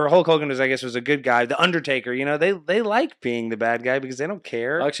Hogan was, I guess, was a good guy. The Undertaker, they like being the bad guy because they don't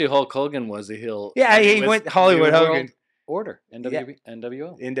care. Actually, Hulk Hogan was a heel. Yeah, when he was went Hollywood New World Hogan. Order,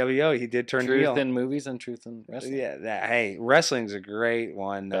 NWO. NWO, he did turn Truth heel. in movies and truth in wrestling. Yeah, hey, wrestling's a great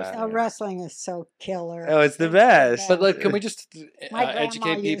one. Best Oh, wrestling is so killer. Oh, it's the best. But like, can we just My grandma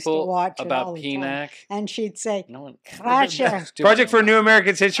educate used to people watch it all about the time. PNAC? And she'd say, No one. Crusher. Project for New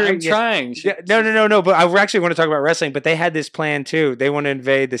American Century. I'm Yes. trying. Yeah, no. But I actually want to talk about wrestling. But they had this plan too. They want to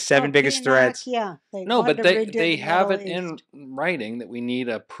invade the seven biggest threats. Yeah. No, but they have it in. in writing that we need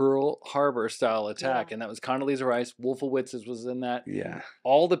a Pearl Harbor style attack, Yeah. and that was Condoleezza Rice. Wolfowitz was in that. Yeah,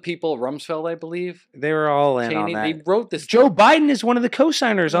 All the people, Rumsfeld, I believe, they were all in on Cheney, that. they wrote this. Joe Biden is one of the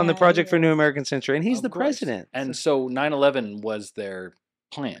co-signers on the Yeah, Project he for New is. American Century, and he's Of the course. president. And so 9/11 was their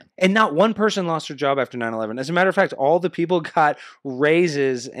plan. And not one person lost their job after 9/11. As a matter of fact, all the people got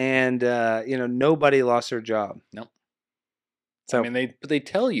raises, and nobody lost their job. No. So I mean, they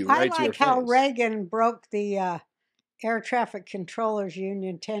tell you I right to your like how face. Reagan broke the Air Traffic Controllers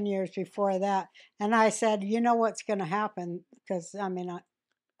Union 10 years before that. And I said, you know what's going to happen? Because, I mean,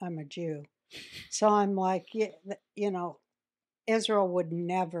 I'm a Jew. So I'm like, Israel would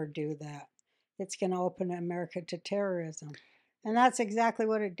never do that. It's going to open America to terrorism. And that's exactly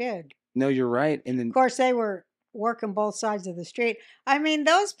what it did. no, you're right. And then Of course, they were working both sides of the street. I mean,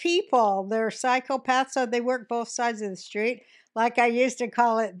 those people, they're psychopaths, so they work both sides of the street. Like I used to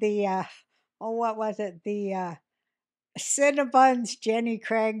call it the, what was it? The Cinnabons Jenny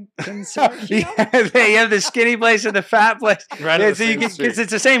Craig Consortium. yeah, they have the skinny place and the fat place. Right Yeah, on the so you same can, street. it's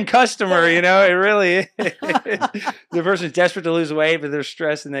the same customer, it really is. The person's desperate to lose weight, but they're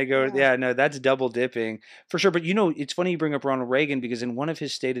stressed and they go, Yeah. no, that's double dipping for sure. But it's funny you bring up Ronald Reagan, because in one of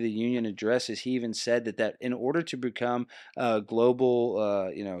his State of the Union addresses, he even said that in order to become a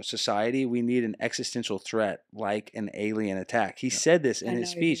global, society, we need an existential threat like an alien attack. He said this in I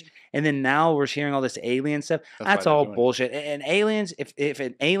his know he speech. did. And then now we're hearing all this alien stuff. That's why That's they're all doing it. bullshit. And aliens, if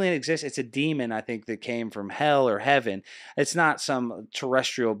an alien exists, it's a demon, I think, that came from hell or heaven. It's not some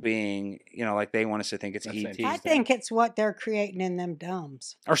terrestrial being, like they want us to think it's That's ET. fantastic. I think it's what they're creating in them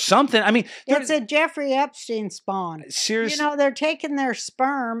dumbs. Or something. I mean, It's a Jeffrey Epstein spawn. seriously. They're taking their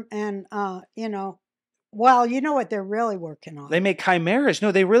sperm and, well, you know what they're really working on. They make chimeras.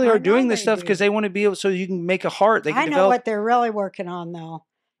 No, they really I are know doing this they stuff do. because they want to be able, so you can make a heart. They can I know develop. what they're really working on, though,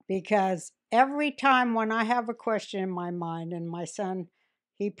 because every time when I have a question in my mind, and my son,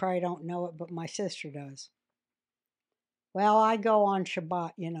 he probably don't know it, but my sister does. Well, I go on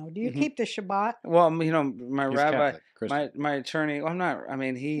Shabbat, Do you Mhm. keep the Shabbat? Well, my He's rabbi, Catholic, Christian. my attorney. Well, I'm not. I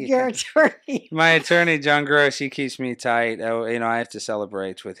mean, he. Your attorney. My attorney, John Gross, he keeps me tight. Oh, I have to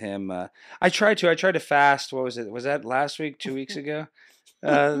celebrate with him. I tried to fast. What was it? Was that last week? 2 weeks ago?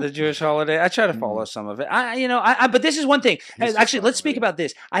 The Jewish holiday. I try to follow some of it. But this is one thing. He's Actually, so let's speak already. about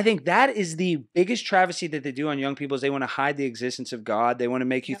this. I think that is the biggest travesty that they do on young people is they want to hide the existence of God. They want to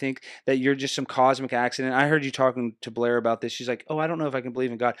make you Yep. think that you're just some cosmic accident. I heard you talking to Blair about this. She's like, "Oh, I don't know if I can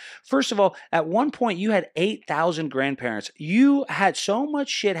believe in God." First of all, at one point you had 8,000 grandparents. You had so much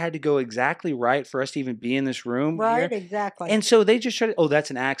shit had to go exactly right for us to even be in this room here. Right, exactly. And so they just try to, oh,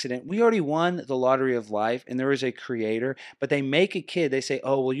 that's an accident. We already won the lottery of life, and there is a creator. But they make a kid. They say,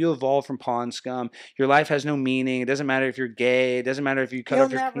 oh, well, you evolved from pond scum. Your life has no meaning. It doesn't matter if you're gay. It doesn't matter if you cut You'll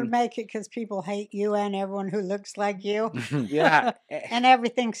off your never make it because people hate you and everyone who looks like you. Yeah. And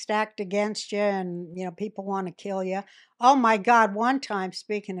everything's stacked against you, and people want to kill you. Oh my God! One time,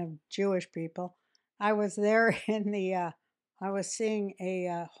 speaking of Jewish people, I was there in the. I was seeing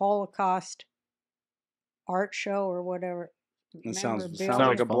a Holocaust art show or whatever. It sounds memorabilia.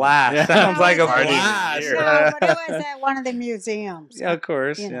 like a fun. blast. Yeah. Sounds like a Party blast. here. No, but it was at one of the museums. Yeah, of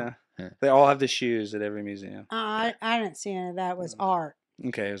course. You know. Yeah. They all have the shoes at every museum. I didn't see any of that. It was art.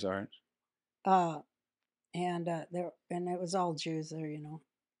 Okay, it was art. And it was all Jews there.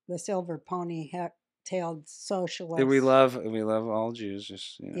 The silver pony tailed socialists. Do we love all Jews?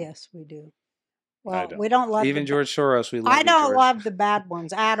 Just Yes, we do. I Well, don't. we don't love even George Soros. We love I you, don't George. love the bad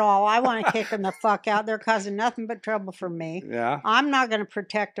ones at all. I want to kick them the fuck out. They're causing nothing but trouble for me. Yeah. I'm not going to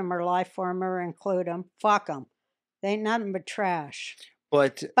protect them or life for them or include them. Fuck them. They ain't nothing but trash.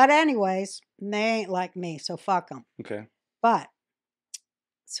 But anyways, they ain't like me, so fuck them. okay. But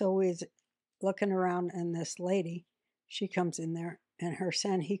so we was looking around, and this lady, she comes in there, and her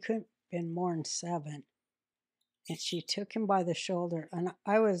son, he couldn't been more than 7, and she took him by the shoulder, and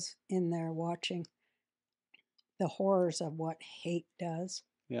I was in there watching the horrors of what hate does.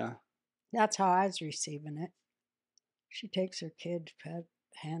 Yeah. That's how I was receiving it. She takes her kid,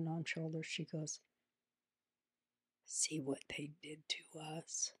 hand on shoulder. She goes, "See what they did to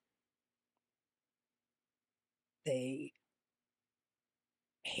us? They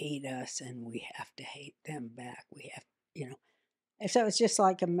hate us, and we have to hate them back. We have, And so it's just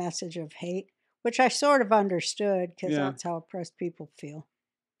like a message of hate, which I sort of understood because that's how oppressed people feel.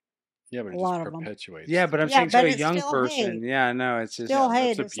 Yeah, but A it lot just of 'em. perpetuates. Yeah, but I'm Yeah, saying to but a it's young still person. hate. Yeah, no, it's just Still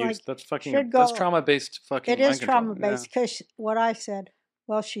hate. That's It's abuse. like That's fucking. should That's go- trauma-based fucking. it is mind control. trauma-based because what I said,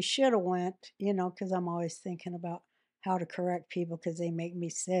 well, she should have went, because I'm always thinking about how to correct people because they make me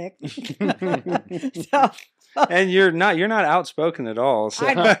sick. So and you're not outspoken at all. So.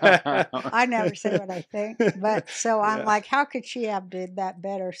 I never say what I think, but so I'm Yeah. like, how could she have did that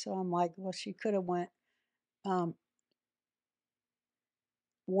better? So I'm like, well, she could have went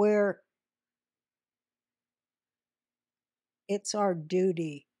where it's our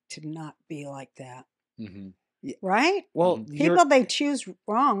duty to not be like that, right? Well, people they choose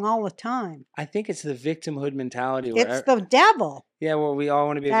wrong all the time. I think it's the victimhood mentality. It's the devil. Yeah, well, we all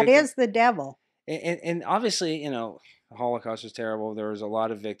want to be. That is the devil. And obviously, the Holocaust was terrible. There was a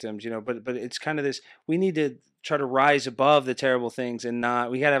lot of victims, but it's kind of this, we need to try to rise above the terrible things and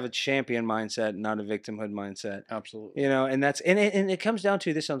we got to have a champion mindset, not a victimhood mindset. Absolutely. And that's, and it comes down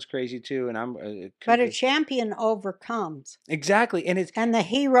to, this sounds crazy too. And but a champion overcomes. Exactly. And the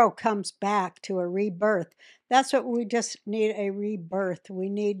hero comes back to a rebirth. That's what we just need, a rebirth. We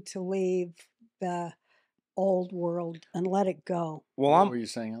need to leave the old world and let it go. Well, what were you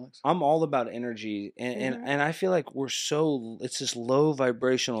saying, Alex? I'm all about energy, and I feel like it's this low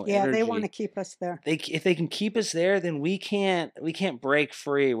vibrational energy. Yeah, they want to keep us there. If they can keep us there, then we can't break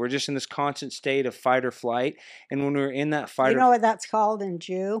free. We're just in this constant state of fight or flight, and when we're in that fight, you know what that's called in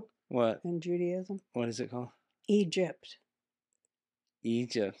What? In Judaism? What is it called? Egypt.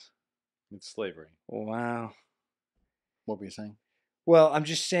 Egypt. It's slavery. Wow. What were you saying? Well, I'm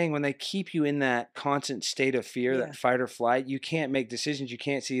just saying, when they keep you in that constant state of fear, that fight or flight, you can't make decisions. You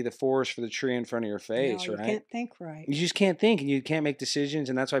can't see the forest for the tree in front of your face, no, right? You can't think right. You just can't think, and you can't make decisions,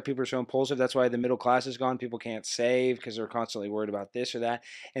 and that's why people are so impulsive. That's why the middle class is gone. People can't save because they're constantly worried about this or that,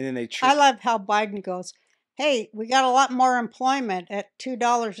 and then they. I love how Biden goes, hey, we got a lot more employment at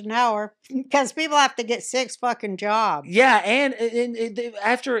 $2 an hour because people have to get 6 fucking jobs. Yeah, and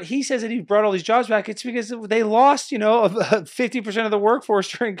after he says that he brought all these jobs back, it's because they lost, 50% of the workforce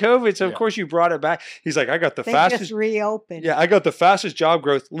during COVID. So of course you brought it back. He's like, I got the fastest. Just reopened. Yeah, I got the fastest job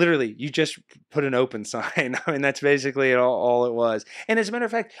growth. Literally, you just put an open sign. I mean, that's basically all it was. And as a matter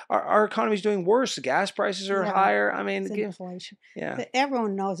of fact, our economy is doing worse. Gas prices are higher. I mean, it's inflation. Yeah, but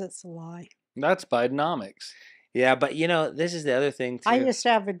everyone knows it's a lie. That's Bidenomics. Yeah, but this is the other thing too. I used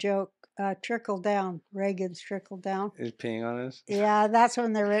to have a joke, trickle down. Reagan's trickle down. Is peeing on us? Yeah, that's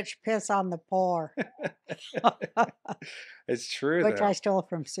when the rich piss on the poor. It's true, Which though. I stole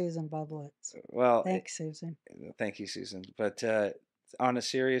from Susan Bublitz. Well, thanks, Susan. Thank you, Susan. But on a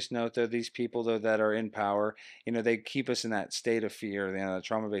serious note, though, these people that are in power, they keep us in that state of fear,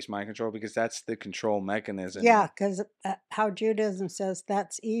 trauma-based mind control, because that's the control mechanism. Yeah, because how Judaism says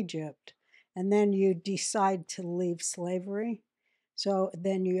that's Egypt. And then you decide to leave slavery. So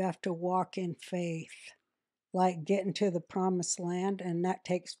then you have to walk in faith, like getting to the promised land. And that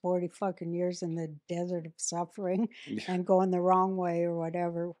takes 40 fucking years in the desert of suffering and going the wrong way or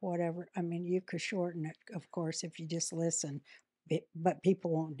whatever. I mean, you could shorten it, of course, if you just listen. But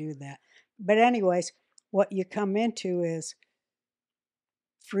people won't do that. But anyways, what you come into is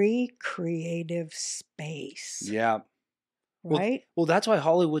free creative space. Yeah. Right? Well, that's why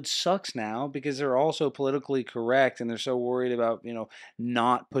Hollywood sucks now, because they're all so politically correct and they're so worried about,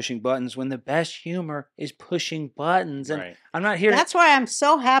 not pushing buttons, when the best humor is pushing buttons. And I'm not here. That's why I'm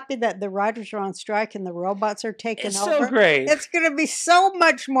so happy that the writers are on strike and the robots are taking over. It's so great. It's going to be so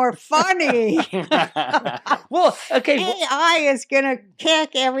much more funny. Well, okay. AI is going to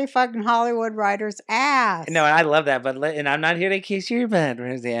kick every fucking Hollywood writer's ass. No, and I love that. And I'm not here to kiss your butt,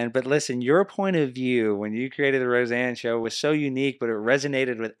 Roseanne. But listen, your point of view when you created the Roseanne show was so so unique, but it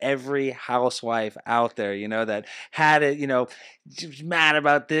resonated with every housewife out there, that had it, just mad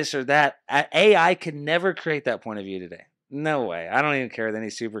about this or that. AI can never create that point of view today. No way. I don't even care with any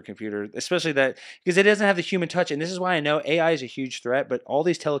supercomputer, especially that, because it doesn't have the human touch. And this is why I know AI is a huge threat, but all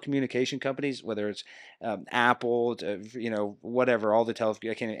these telecommunication companies, whether it's Apple, whatever, all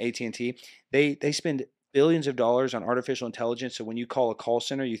the AT&T, they spend billions of dollars on artificial intelligence. So when you call a call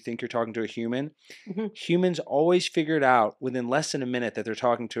center, you think you're talking to a human. Mm-hmm. Humans always figure it out within less than a minute that they're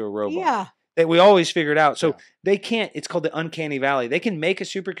talking to a robot. Yeah. That we always figure it out. So they can't, it's called the uncanny valley. They can make a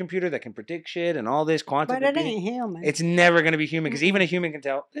supercomputer that can predict shit and all this quantum. But it ain't human. It's never going to be human, because even a human can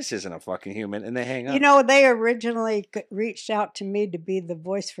tell this isn't a fucking human, and they hang up. They originally reached out to me to be the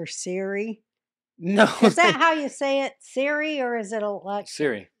voice for Siri. No. Is that how you say it? Siri, or is it Alexa?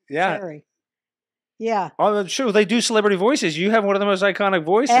 Siri. Yeah. Siri. Yeah. Oh, I'm sure they do celebrity voices. You have one of the most iconic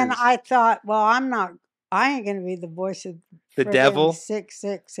voices. And I thought, well, I ain't going to be the voice of the devil.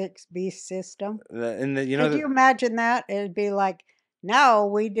 666 beast system. Could you imagine that? It'd be like, no,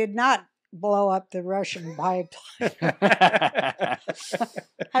 we did not blow up the Russian pipeline.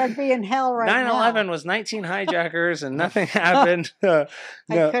 I'd be in hell right now. 9/11 was 19 hijackers and nothing happened. I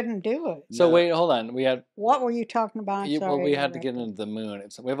couldn't do it. So wait, hold on. We had. What were you talking about? We had to get into the moon.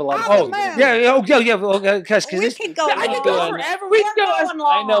 We have a lot of. Because we could go. I could go forever. We could go.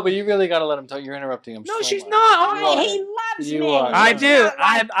 I know, but you really got to let him talk. You're interrupting him. No, so she's much. not. He loves me. I do.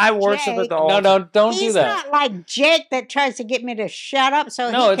 I worship it all. No, don't He's do that. not like Jake that tries to get me to shut up so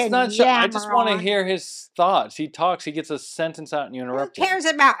No, he it's can not. I just want to on. hear his thoughts. He talks. He gets a sentence out, and you interrupt Who him. cares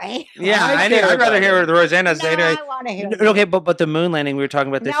about him? Yeah, I'd rather hear the Roseanne say. I want to hear. Okay, but the moon landing, we were talking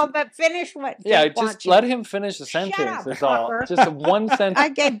about this. No, but finish what. Yeah, Jake wants just you let to- him finish the sentence. up, That's all. fucker. Just one sentence. I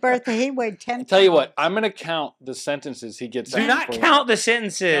gave birth to he weighed 10. I'll tell you what. I'm gonna count the sentences he gets. Do out not before count the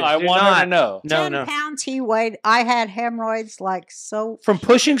sentences. No, I want her to know. No, 10 pounds he weighed. I had hemorrhoids like so. From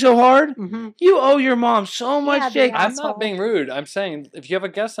pushing so hard, Mhm. you owe your mom so much, Yeah, Jake. I'm asshole. not being rude. I'm saying if you have a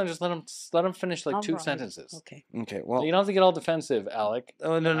guest on, just let him finish like I'm two right. sentences. Okay. Okay, well, You don't have to get all defensive, Alec.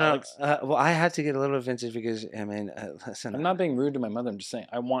 oh no, Alex. well, I have to get a little offensive because listen, I'm not being rude to my mother. I'm just saying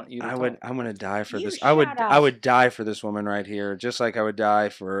I want you to. talk. I'm gonna die for You this. shut I up. would die for this woman right here, just like I would die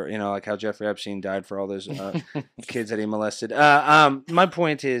for like how Jeffrey Epstein died for all those kids that he molested. My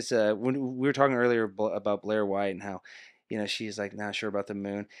point is when we were talking earlier about Blair White and how she's like not sure about the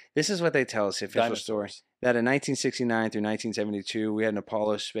moon. This is what they tell us, the official story. Dinosaurs. That in 1969 through 1972, we had an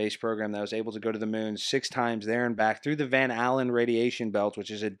Apollo space program that was able to go to the moon 6 times there and back through the Van Allen radiation belt, which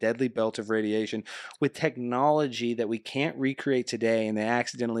is a deadly belt of radiation, with technology that we can't recreate today, and they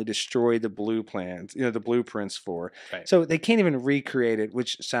accidentally destroyed the the blueprints for. Right. So they can't even recreate it,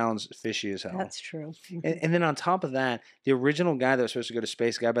 which sounds fishy as hell. That's true. And then on top of that, the original guy that was supposed to go to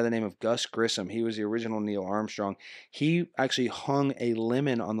space, a guy by the name of Gus Grissom, he was the original Neil Armstrong. He actually hung a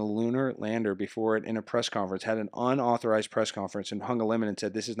lemon on the lunar lander before it in a press conference, had an unauthorized press conference and hung a lemon and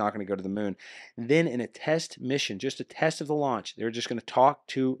said, this is not going to go to the moon. Then in a test mission, just a test of the launch, they were just going to talk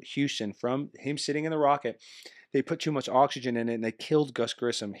to Houston from him sitting in the rocket. They put too much oxygen in it and they killed Gus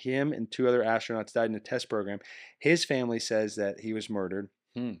Grissom. Him and 2 other astronauts died in a test program. His family says that he was murdered.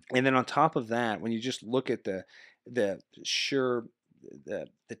 And then on top of that, when you just look at the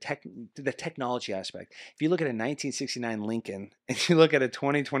technology aspect. If you look at a 1969 Lincoln and you look at a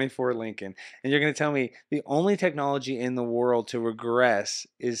 2024 Lincoln, and you're going to tell me the only technology in the world to regress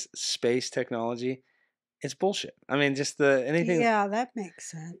is space technology, it's bullshit. I mean, just anything. Yeah, that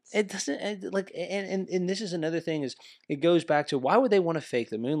makes sense. It doesn't and this is another thing is it goes back to why would they want to fake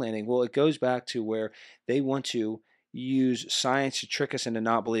the moon landing? Well, it goes back to where they want to use science to trick us into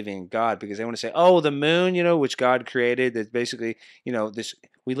not believing in God, because they want to say, oh, the moon, which God created, that basically, this,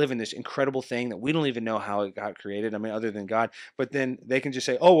 we live in this incredible thing that we don't even know how it got created. I mean, other than God, but then they can just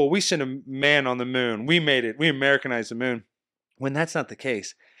say, oh, well, we sent a man on the moon. We made it. We Americanized the moon. When that's not the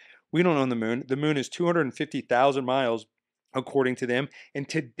case. We don't own the moon. The moon is 250,000 miles according to them. And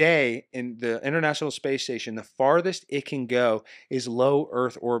today in the International Space Station, the farthest it can go is low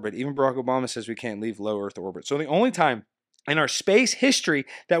Earth orbit. Even Barack Obama says we can't leave low Earth orbit. So the only time in our space history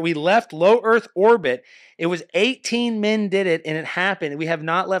that we left low Earth orbit, it was 18 men did it, and it happened. We have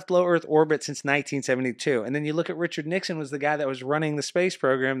not left low Earth orbit since 1972. And then you look at Richard Nixon was the guy that was running the space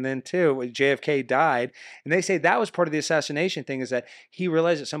program then too. When JFK died, and they say that was part of the assassination thing, is that he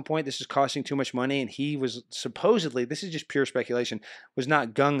realized at some point this is costing too much money, and he was supposedly, this is just pure speculation, was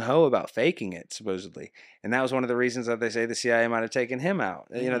not gung-ho about faking it, supposedly. And that was one of the reasons that they say the CIA might have taken him out.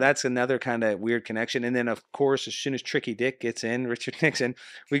 That's another kind of weird connection. And then, of course, as soon as Tricky Dick dick gets in, Richard Nixon.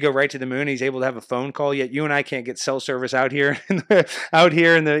 We go right to the moon. He's able to have a phone call. Yet you and I can't get cell service out here, out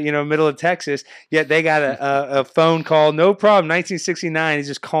here in the middle of Texas. Yet they got a phone call, no problem. 1969. He's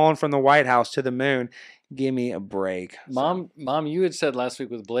just calling from the White House to the moon. Give me a break. Mom, you had said last week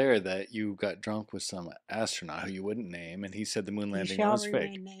with Blair that you got drunk with some astronaut who you wouldn't name, and he said the moon landing was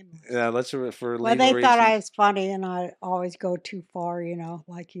fake. Yeah, let's for legal Well, they reasons. thought I was funny, and I always go too far,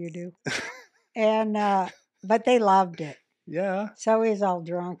 like you do. And but they loved it. Yeah. So he's all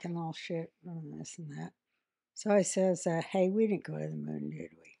drunk and all shit and this and that. So he says, "Hey, we didn't go to the moon,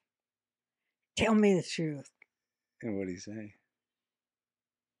 did we? Tell me the truth." And what did he say?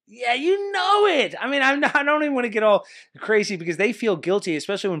 Yeah, you know it. I mean, I don't even want to get all crazy because they feel guilty,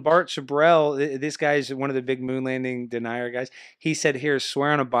 especially when Bart Chabrel, this guy's one of the big moon landing denier guys. He said, "Here,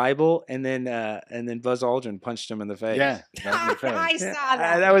 swear on a Bible," and then Buzz Aldrin punched him in the face. Yeah, right in the face. I saw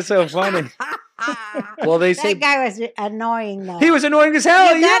that. That was so funny. Well, they That said guy was annoying, though. He was annoying as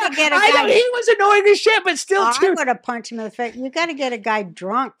hell. You gotta get a I guy- know he was annoying as shit, but still I too. would have punched him in the face. You got to get a guy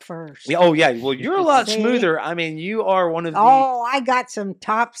drunk first. Yeah, oh yeah, well you're a lot See? smoother. I mean, you are one of the. Oh, I got some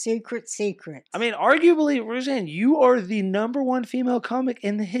top secrets. I mean, arguably, Roseanne, you are the #1 female comic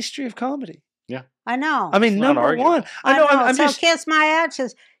in the history of comedy. I know. I mean, It's not #1. arguable. I know. I'm so just. kiss my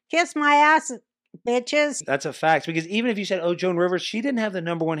ass, bitches. That's a fact because even if you said, "Oh, Joan Rivers," she didn't have the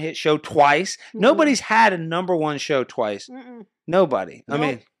 #1 hit show twice. Mm-mm. Nobody's had a #1 show twice. Mm-mm. Nobody. Nope.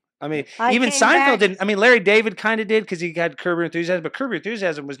 I mean, I even came Seinfeld back- didn't. I mean, Larry David kind of did because he had Curb Your Enthusiasm, but Curb Your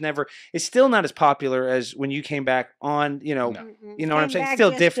Enthusiasm was never. It's still not as popular as when you came back on. No. You know what I'm Came saying? back Still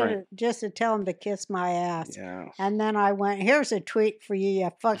just different. just to tell him to kiss my ass. Yeah. And then I went, "Here's a tweet for you, you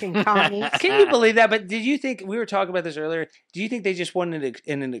fucking commies." Can you believe that? But did you think we were talking about this earlier? Do you think they just wanted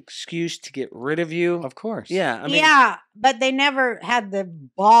an excuse to get rid of you? Of course. Yeah, I mean, yeah, but they never had the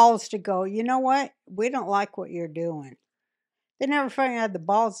balls to go, "You know what? We don't like what you're doing." They never fucking had the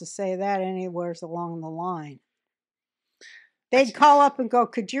balls to say that anywhere along the line. They'd call up and go,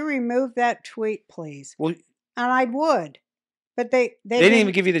 "Could you remove that tweet, please?" Well, And I would. But they they didn't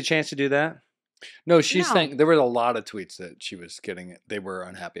even give you the chance to do that. No, she's No. saying there were a lot of tweets that she was getting. They were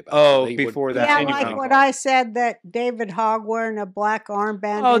unhappy about. Oh, They would before that. Yeah, continue like phone what calls. I said that David Hogg wearing a black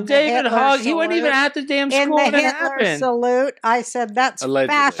armband. Oh, in the David Hitler Hogg, he wasn't even salute- at the damn in school the when it Hitler happened. salute. I said that's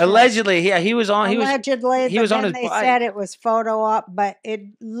Allegedly. fascist. Allegedly, yeah, he was on. Allegedly, he but was on then his they bike. said it was photo op, but it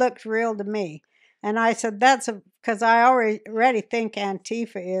looked real to me. And I said that's because I already think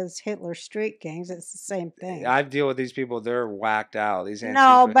Antifa is Hitler street gangs. It's the same thing. I deal with these people; they're whacked out. These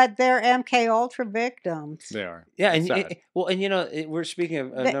No, Antifa- but they're MK Ultra victims. They are. yeah, and Sad. we're speaking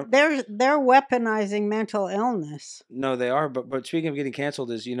of They're weaponizing mental illness. no, they are. But speaking of getting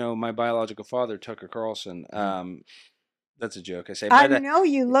canceled, is my biological father, Tucker Carlson. That's a joke. I say. I But, know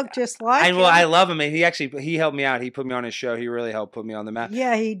you look just like him. I love him, and he helped me out. He put me on his show. He really helped put me on the map.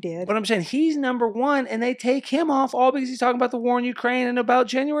 Yeah, he did. But I'm saying he's #1, and they take him off all because he's talking about the war in Ukraine and about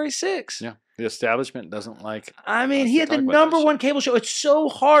January 6th. Yeah. The establishment doesn't like. I mean, us he to had the talk about that #1 cable show. It's so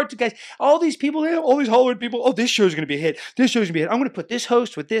hard to guys. All these people, all these Hollywood people. Oh, this show's going to be a hit. This show's going to be a hit. I'm going to put this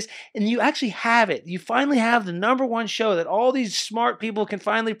host with this, and you actually have it. You finally have the #1 show that all these smart people can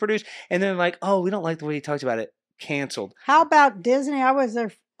finally produce, and then like, oh, we don't like the way he talks about it. Canceled. How about Disney? I was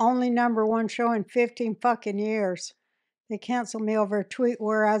their only #1 show in 15 fucking years. They canceled me over a tweet,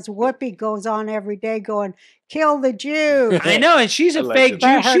 whereas Whoopi goes on every day going, "Kill the Jew." I know, and she's a fake Allegedly.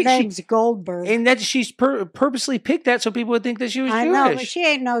 Jew. But her name's Goldberg. And that she's purposely picked that so people would think that she was I Jewish. know, but she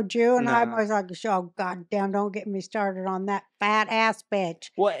ain't no Jew, and I'm No. always like, "Oh goddamn, don't get me started on that fat ass bitch."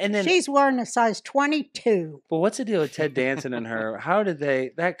 Well, and then She's wearing a size 22. well, what's the deal with Ted Danson and her? How did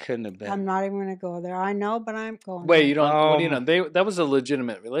they? That couldn't have been. I'm not even going to go there. I know, but I'm going. Wait, there. you don't. What do you know? That was a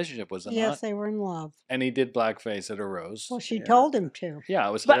legitimate relationship, was it Yes, not? they were in love. And he did blackface at a rose. Well, she Yeah. told him to. Yeah,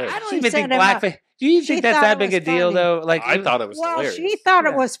 it was But hilarious. I don't She even think set him up. blackface. Do you She think that's thought that it big a was deal funny. though? Like I thought it was Well, hilarious. she thought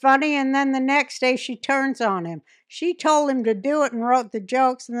it Yeah. was funny, and then the next day she turns on him. She told him to do it and wrote the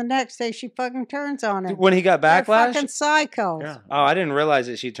jokes, and the next day she fucking turns on him. when he got They're backlash. fucking psychos. Yeah. Oh, I didn't realize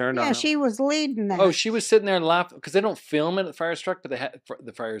that she turned on Yeah, him. she was leading that. Oh, she was sitting there and laughing because they don't film it at Fire Struck, but they had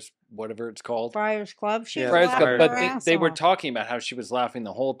the Friars, whatever it's called. Friars Club. She Yeah, was Friars laughing Club. her But ass they were off. talking about how she was laughing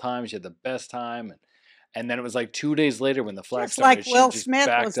the whole time. She had the best time, and then it was like 2 days later when the flag Just started. like she Will just Smith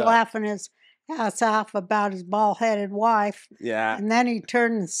backed was up. laughing his ass off about his bald-headed wife, Yeah. and then he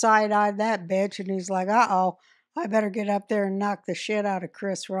turned and side-eyed that bitch, and he's like, "Uh-oh, I better get up there and knock the shit out of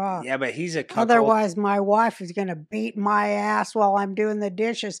Chris Rock. Yeah, but he's a cuckold. Otherwise, my wife is going to beat my ass while I'm doing the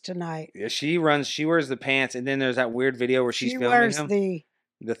dishes tonight." Yeah, she wears the pants, and then there's that weird video where she's She filming wears him. the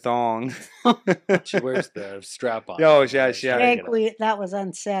the thong. She wears the strap on. Oh, That's what I yeah, was yeah. trying to Jake, get at. that was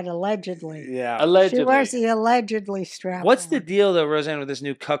unsaid, allegedly. Yeah. She Allegedly. wears the allegedly strap. What's the on. deal though, Roseanne, with this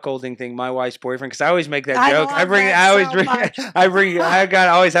new cuckolding thing? My wife's boyfriend, because I always make that I joke. love that so much. I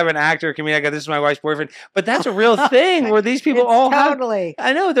always have an actor, a comedian. I go, this is my wife's boyfriend. But that's a real thing where these people It's all totally. have.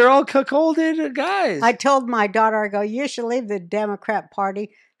 I know they're all cuckolded guys. I told my daughter, I go, you should leave the Democrat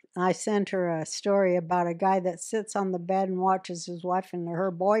Party. I sent her a story about a guy that sits on the bed and watches his wife and her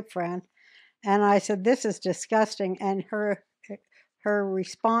boyfriend. And I said, this is disgusting. And her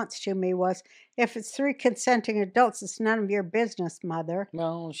response to me was, if it's 3 consenting adults, it's none of your business, mother.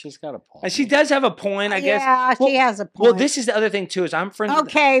 Well, she's got a point. And she does have a point, I guess. Yeah, she has a point. Well, this is the other thing too. Is I'm friends.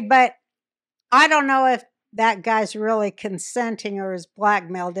 Okay, but I don't know if that guy's really consenting or is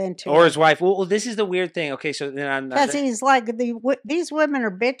blackmailed into Or it. his wife. Well, this is the weird thing. Okay, so then I'm Because he's like, these women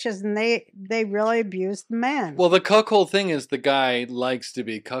are bitches and they really abuse the men. Well, the cuckold thing is the guy likes to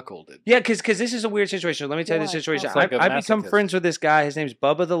be cuckolded. Yeah, because this is a weird situation. Let me tell you the What? situation. It's like a I've become masochist. friends with this guy. His name's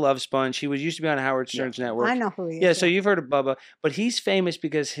Bubba the Love Sponge. He used to be on Howard Stern's network. I know who he is. Yeah, so you've heard of Bubba, but he's famous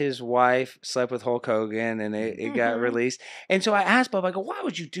because his wife slept with Hulk Hogan and it got Mhm. released. And so I asked Bubba, I go, why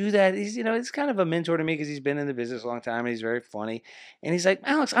would you do that? He's, he's kind of a mentor to me because he's been in the business a long time and he's very funny. And he's like,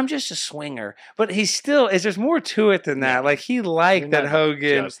 Alex, I'm just a swinger. But he's still, there's more to it than that. Yeah. Like he liked You're that not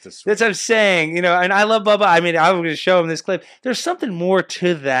Hogan. just a That's what I'm saying, and I love Bubba. I mean, I'm going to show him this clip. There's something more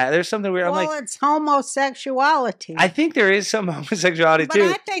to that. There's something weird. I'm Well, like, it's homosexuality. I think there is some homosexuality but too.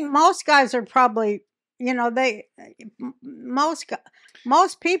 I think most guys are probably,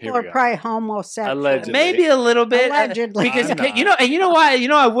 most people Here we are go. probably homosexual. Allegedly. Maybe a little bit, Allegedly. because I'm not. you know why?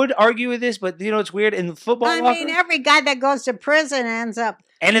 I would argue with this, but it's weird in the football. I locker mean, room- every guy that goes to prison ends up,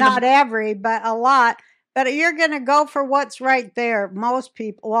 and in not the, every, but a lot. But you're going to go for what's right there. Most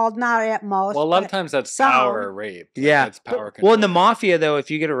people, well, not at most. Well, a lot of but times that's some. power rape. Like, yeah, that's power control. well, in the mafia though, if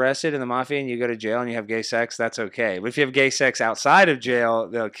you get arrested in the mafia and you go to jail and you have gay sex, that's okay. But if you have gay sex outside of jail,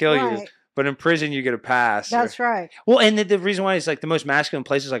 they'll kill you. Right. But in prison, you get a pass. That's right. Well, and the reason why it's like the most masculine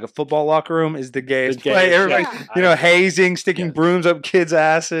places, like a football locker room, is the gayest The place. gayest, Everybody, yeah. hazing, sticking Yes. brooms up kids'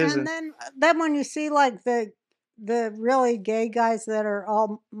 asses, And then when you see like the really gay guys that are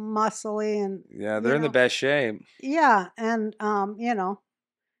all muscly and yeah, they're in the know, best shape. yeah, and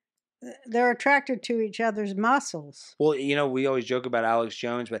they're attracted to each other's muscles. Well, we always joke about Alex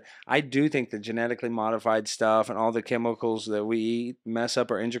Jones, but I do think the genetically modified stuff and all the chemicals that we eat mess up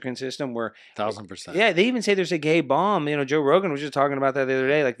our endocrine system. Where 1000%. yeah, they even say there's a gay bomb. Joe Rogan was just talking about that the other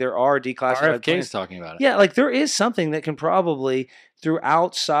day. Like there are declassified RFK's plants. talking about it. Yeah, like there is something that can probably through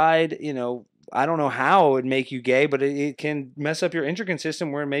outside, I don't know how it would make you gay, but it can mess up your endocrine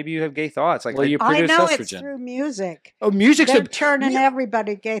system where maybe you have gay thoughts. Like Well, you I produce know it's estrogen. through music. music's They're a turning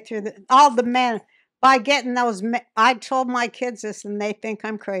everybody gay through all the men by getting those. I told my kids this, and they think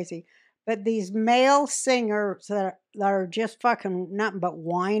I'm crazy. But these male singers that are just fucking nothing but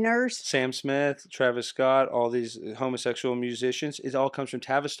whiners. Sam Smith, Travis Scott, all these homosexual musicians, it all comes from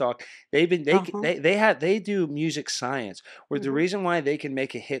Tavistock. They do music science. Where the Mhm. reason why they can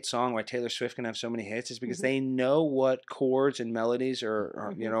make a hit song, why Taylor Swift can have so many hits, is because they know what chords and melodies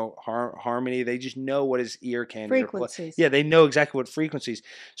or harmony. They just know what his ear can hear. Frequencies. Yeah, they know exactly what frequencies.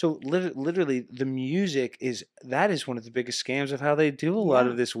 So literally, the music is one of the biggest scams of how they do a lot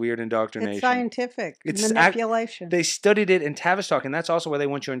Yeah. of this weird indoctrination. It's scientific It's manipulation. They studied it in Tavistock, and that's also why they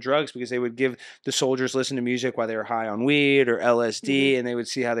want you on drugs, because they would give the soldiers listen to music while they were high on weed or LSD, and they would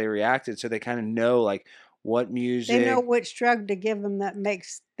see how they reacted. So they kind of know like what music. They know which drug to give them that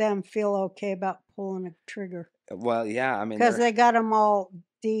makes them feel okay about pulling a trigger. Well, yeah, I mean, Because they got them all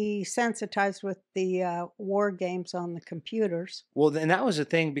desensitized with the war games on the computers. well, and that was the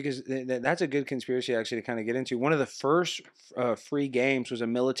thing, because that's a good conspiracy actually to kind of get into. One of the first free games was a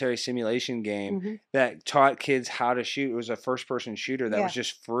military simulation game that taught kids how to shoot. It was a first-person shooter that was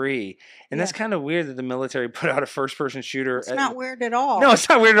just free, and that's kind of weird that the military put out a first-person shooter. It's not weird at all. No, it's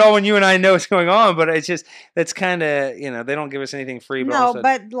not weird at all when you and I know what's going on, but it's just that's kind of they don't give us anything free. But No, also,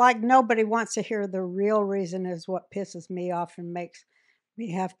 but like nobody wants to hear the real reason is what pisses me off and makes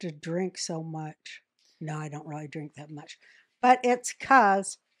me have to drink so much. No, I don't really drink that much. But it's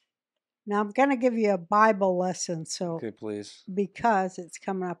because, now I'm going to give you a Bible lesson, so okay, please. because it's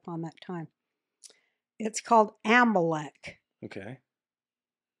coming up on that time. It's called Amalek, Okay.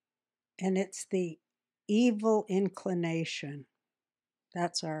 and it's the evil inclination.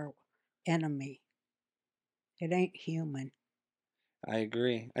 That's our enemy. It ain't human. I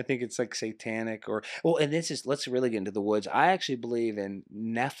agree. I think it's like satanic or well, and this is let's really get into the woods. I actually believe in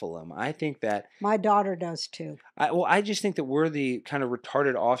Nephilim. I think that My daughter does too. I just think that we're the kind of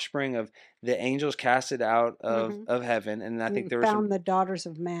retarded offspring of the angels casted out Mm-hmm. of heaven, and I think there were some. Found the daughters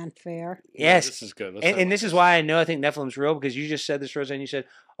of man fair. Yes, this is good. Let's and, talk and about this is why I know I think Nephilim's real because you just said this, Roseanne. You said,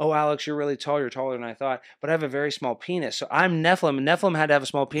 "Oh, Alex, you're really tall. You're taller than I thought." But I have a very small penis, so I'm Nephilim. And Nephilim had to have a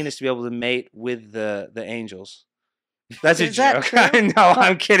small penis to be able to mate with the angels. That's a Is that joke. true? I know.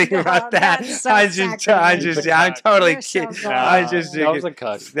 I'm kidding No, about that. that's so I'm sacrilege. totally You're so kidding. gone. I'm just that was joking. a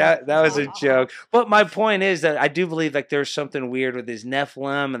cuss. That was a joke. But my point is that I do believe like there's something weird with this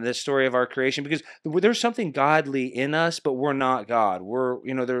Nephilim and the story of our creation because there's something godly in us, but we're not God. We're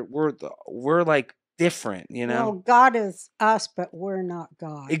we're like different, you know. Well, God is us, but we're not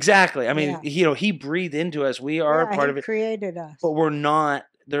God. Exactly. I mean, Yeah. He breathed into us. We are Yeah, part he of it, created us. but we're not.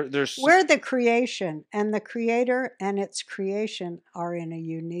 There's We're the creation, and the creator and its creation are in a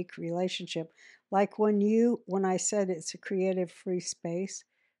unique relationship. Like when I said it's a creative free space,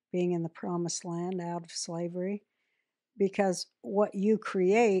 being in the promised land out of slavery, because what you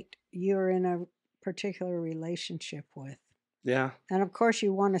create, you're in a particular relationship with. yeah. And of course,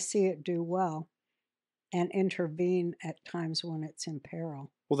 you want to see it do well and intervene at times when it's in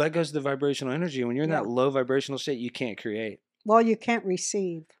peril. Well, that goes to the vibrational energy. When you're in Yeah. that low vibrational state, you can't create. Well, you can't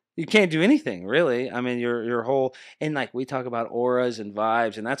receive. You can't do anything really. I mean, your whole and like we talk about auras and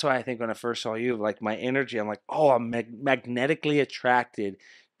vibes, and that's why I think when I first saw you, like my energy, I'm like, oh, I'm magnetically attracted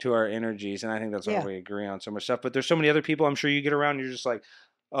to our energies, and I think that's why Yeah. we agree on so much stuff. But there's so many other people I'm sure you get around, you're just like,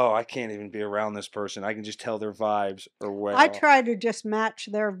 oh, I can't even be around this person. I can just tell their vibes are way I off. try to just match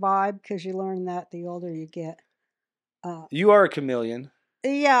their vibe because you learn that the older you get. You are a chameleon.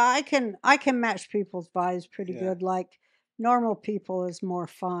 Yeah, I can match people's vibes pretty Yeah. good. Like normal people is more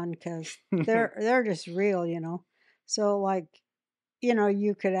fun because they're just real, you know. So like,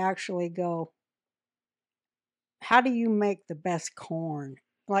 you could actually go, how do you make the best corn?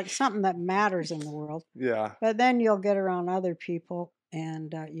 Like something that matters in the world. Yeah. But then you'll get around other people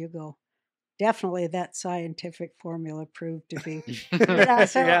and you go, definitely that scientific formula proved to be.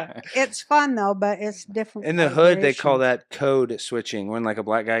 So Yeah. it's fun though, but it's different. In the hood, they call vibrations. that code switching. When like a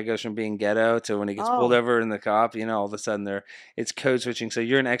black guy goes from being ghetto to when he gets pulled Oh. over in the cop, all of a sudden it's code switching. So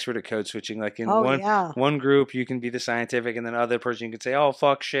you're an expert at code switching. Like in Oh, yeah. one group, you can be the scientific, and then other person you can say, "Oh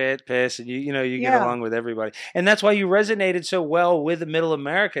fuck, shit, piss," and you get Yeah. along with everybody. And that's why you resonated so well with the middle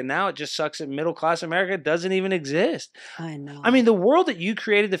America. Now it just sucks that middle class America doesn't even exist. I know. I mean, the world that you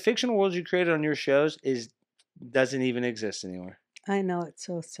created, the fictional world you created on your shows, doesn't even exist anymore. I know, it's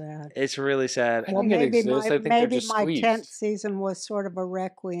so sad. It's really sad. I Well, think it maybe exists. I think they're maybe just my squeezed. 10th season was sort of a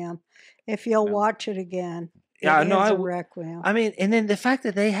requiem. If you'll No. watch it again, Yeah, it no, is I a w- requiem I mean, and then the fact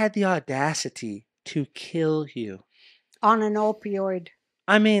that they had the audacity to kill you. on an opioid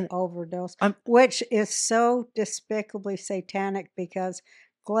I mean, overdose, I'm- which is so despicably satanic because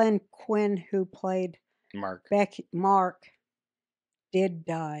Glenn Quinn, who played Mark, did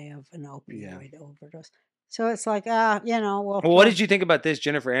die of an opioid overdose. So it's like, well, what did you think about this?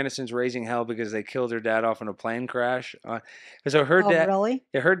 Jennifer Aniston's raising hell because they killed her dad off in a plane crash. So her dad, really?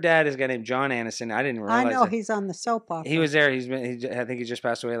 yeah, her dad is a guy named John Aniston. I didn't realize. I know that. he's on the soap opera. He was there. I think he just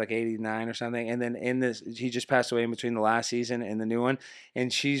passed away like 89 or something. And then he just passed away in between the last season and the new one.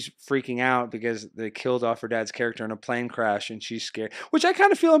 And she's freaking out because they killed off her dad's character in a plane crash, and she's scared. Which I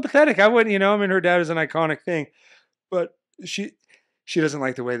kind of feel empathetic. I wouldn't, I mean, her dad is an iconic thing, but she doesn't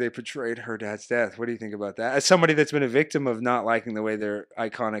like the way they portrayed her dad's death. What do you think about that? As somebody that's been a victim of not liking the way their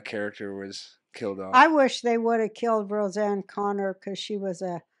iconic character was killed off. I wish they would have killed Roseanne Connor because she was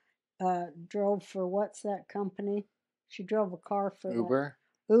drove for what's that company? She drove a car for Uber.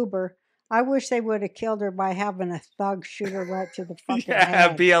 Uber. I wish they would have killed her by having a thug shoot her right to the fucking Yeah,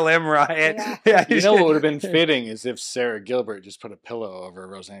 head. BLM riot. Yeah. Yeah, You know what would have been fitting is if Sarah Gilbert just put a pillow over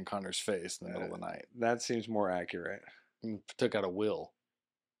Roseanne Connor's face in the middle of the night. That seems more accurate. And took out a will,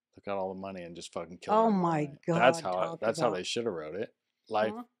 took out all the money, and just fucking killed. Oh her in the my night. God, That's how. talk That's how about- they should have wrote it.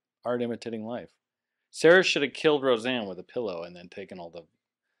 Life, Huh? art imitating life. Sarah should have killed Roseanne with a pillow and then taken all the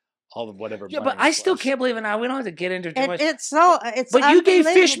whatever. Yeah, money but I was still left. can't believe it now. We don't have to get into too much. It's But you gave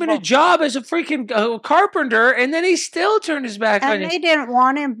Fishman a unbelievable. job as a freaking carpenter, and then he still turned his back on And you. they didn't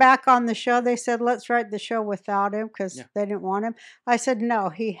want him back on the show. They said, let's write the show without him because Yeah. they didn't want him. I said, no,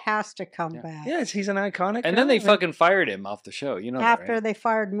 he has to come back. Yes, he's an iconic. And then they character. fucking fired him off the show. You know that, After right? they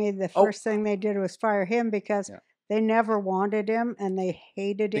fired me, the Oh. first thing they did was fire him because Yeah. They never wanted him, and they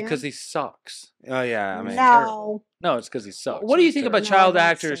hated him. Because he sucks. Oh yeah, I mean, no, No, it's because he sucks. what do you He's think terrible. about child don't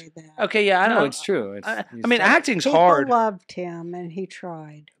actors? say that. Okay, yeah, I No, know it's true. I He's mean, terrible. acting's People hard. loved him, and he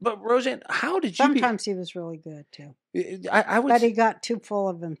tried. But Roseanne, how did you? Sometimes he was really good too, I would. but he got too full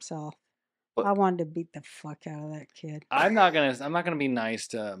of himself. But- I wanted to beat the fuck out of that kid. I'm not gonna be nice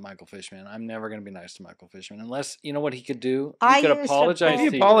to Michael Fishman. I'm never gonna be nice to Michael Fishman unless you know what he could do. He I could used to apologize. If to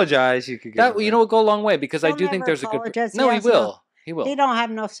you you. apologize, you could get That you know would go a long way because I He'll do think never there's a good. apologize. No, He he has no- will. He will. He don't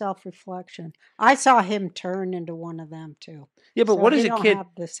have no self-reflection. I saw him turn into one of them too. Yeah, but So what he is a don't kid? have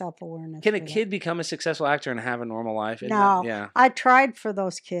the self-awareness. Can a for that. kid become a successful actor and have a normal life? No. Yeah. I tried for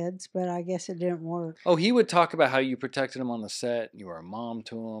those kids, but I guess it didn't work. Oh, he would talk about how you protected him on the set. You were a mom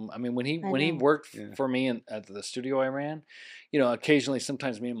to him. I mean, when he know. worked Yeah. for me at the studio I ran, you know, occasionally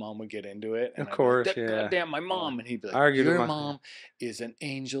sometimes me and mom would get into it. And Of I'd be course, like, yeah. God damn, my mom, and he'd be I like, argued with your my- mom is an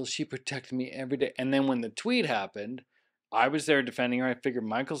angel. She protected me every day. And then when the tweet happened, I was there defending her. I figured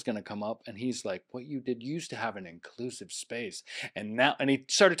Michael's gonna come up, and he's like, "What you did used to have an inclusive space, and now," and he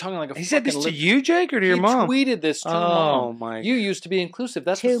started talking like a. He said this fucking to lib- you, Jake, or to your he mom? tweeted this to Oh mom. my! You used to be inclusive.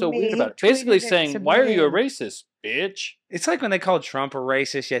 That's To what's so me, weird he about it. Basically tweeted it saying, to "Why are you a me. racist, bitch?" It's like when they called Trump a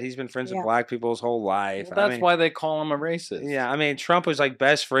racist, yet he's been friends Yeah. with black people his whole life. Well, that's I mean, why they call him a racist. Yeah, I mean, Trump was like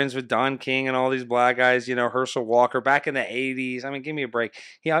best friends with Don King and all these black guys. You know, Herschel Walker back in the '80s. I mean, give me a break.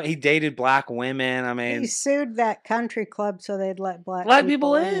 He dated black women. I mean, He sued that country club so they'd let black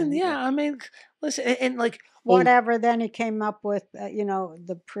people in. Yeah, I mean, listen, and like Whatever. Then he came up with,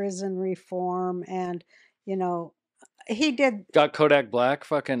 the prison reform, and he did. Got Kodak Black.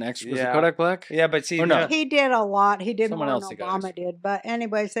 Fucking ex. Was it Yeah. Kodak Black? Yeah, but see, Or no. He did a lot. He did Someone more else than he got Obama did. But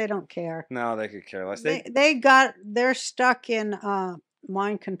anyways, they don't care. no, they could care less. They're stuck in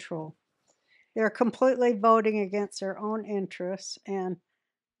mind control. They're completely voting against their own interests, and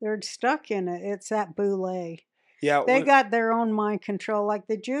they're stuck in it. It's that boule. Yeah, They got their own mind control. Like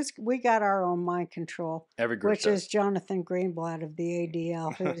the Jews, we got our own mind control, Every group which does. is Jonathan Greenblatt of the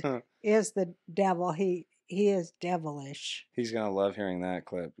ADL, who is the devil. He is devilish. He's gonna love hearing that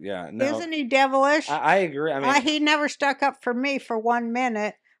clip. Yeah, no, Isn't he devilish? I agree. I mean, He never stuck up for me for 1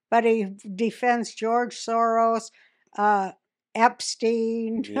 minute, but he defends George Soros,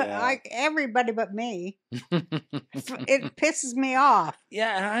 Epstein, Yeah. everybody but me. It pisses me off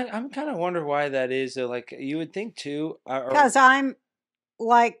yeah, and I'm kind of wonder why that is. Though, like you would think too. because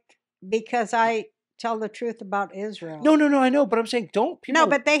because I tell the truth about Israel. No, I know, but I'm saying don't people. No,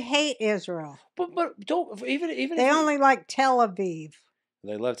 but they hate Israel. but don't even They if only like Tel Aviv.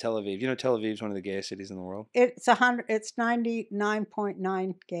 they love Tel Aviv. You know, Tel Aviv is one of the gayest cities in the world. It's 100. It's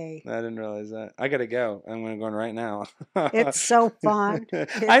 99.9 gay. I didn't realize that. I gotta go. I'm gonna go in right now. It's so fun.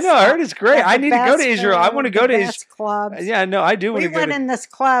 I know. I heard it's great. Got I the need to go to best Israel. I food, want to the go to best Israel. clubs. Yeah, no, I do want We to go went to. in this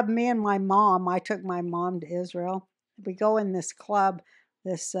club, me and my mom. I took my mom to Israel. We go in this club,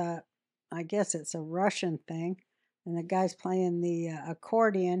 I guess it's a Russian thing, and the guy's playing the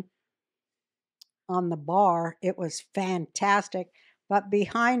accordion on the bar. It was fantastic. But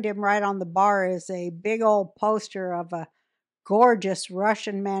behind him, right on the bar, is a big old poster of a gorgeous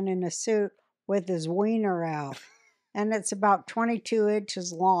Russian man in a suit with his wiener out. And it's about 22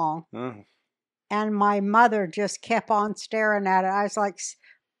 inches long. Oh. And my mother just kept on staring at it. I was like,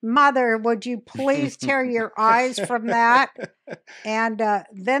 Mother, would you please tear your eyes from that? And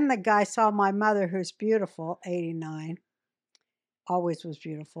then the guy saw my mother, who's beautiful, 89, always was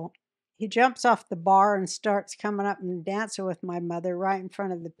beautiful. He jumps off the bar and starts coming up and dancing with my mother right in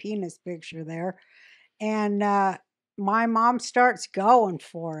front of the penis picture there. And my mom starts going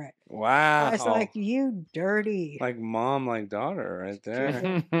for it. Wow. I was like, you dirty. Like mom, like daughter, right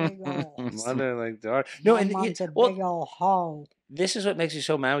there. Big old, Mother, like daughter. No, my and mom's a well, big old hoe. this is what makes me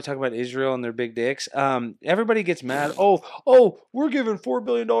so mad. We talk about Israel and their big dicks. Everybody gets mad. Oh, we're giving $4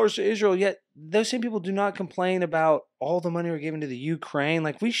 billion to Israel. Yet those same people do not complain about all the money we're giving to the Ukraine.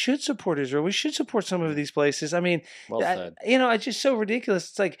 Like, we should support Israel. We should support some of these places. I mean, Well said. it's just so ridiculous.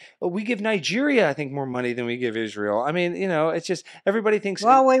 It's like, we give Nigeria, I think, more money than we give Israel. I mean, it's just everybody thinks.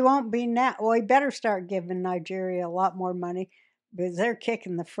 Well, we won't be now. Well, we better start giving Nigeria a lot more money because they're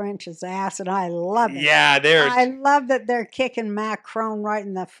kicking the French's ass, and I love it. Yeah, I love that they're kicking Macron right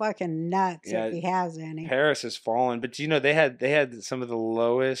in the fucking nuts Yeah, if he has any. Paris has fallen, but they had some of the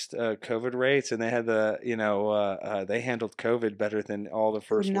lowest COVID rates, and they had they handled COVID better than all the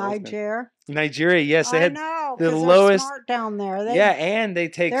first world countries. Niger. Nigeria, yes, they I had know, the 'cause they're lowest. smart down there. Yeah, and they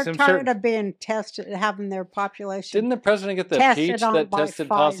take They're some tired certain. of being tested, having their population Didn't the president get the tested peach on that by tested Pfizer.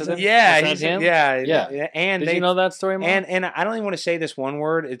 positive? Yeah, Was that he's him? yeah, and Did they you know that story, Mom? and I don't even want to say this one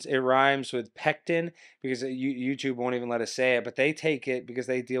word. It rhymes with pectin because YouTube won't even let us say it. But they take it because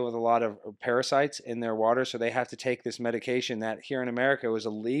they deal with a lot of parasites in their water, so they have to take this medication that here in America was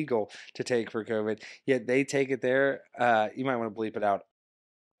illegal to take for COVID. Yet they take it there. You might want to bleep it out.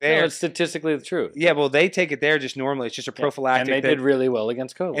 No, There, it's statistically the truth. yeah. Well, they take it there just normally. It's just a Yeah, prophylactic. and they did really well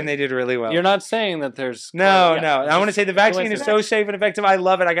against COVID. And they did really well. You're not saying that there's No, yeah, no. it's I want to just say the vaccine is coincidence. so safe and effective. I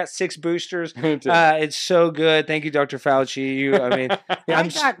love it. I got 6 boosters. Me too. It's so good. Thank you, Dr. Fauci. I mean, yeah, I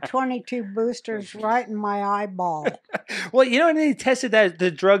got 22 boosters right in my eyeball. well, you know, and they tested the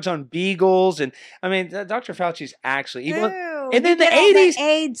drugs on beagles, and I mean, Dr. Fauci's actually even. Ew, And then he the did all 80s,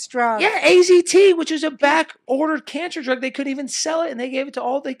 AIDS drugs. yeah, AZT, which is a back ordered cancer drug. They couldn't even sell it, and they gave it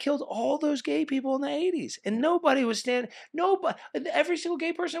to they killed all those gay people in the 80s, and nobody was standing. Nobody, every single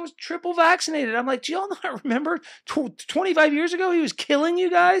gay person was triple vaccinated. I'm like, do y'all not remember 25 years ago he was killing you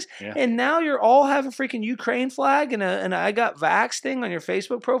guys, Yeah. and now you're all having freaking Ukraine flag and an I got vax thing on your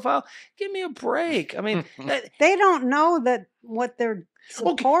Facebook profile? Give me a break. I mean, They don't know that what they're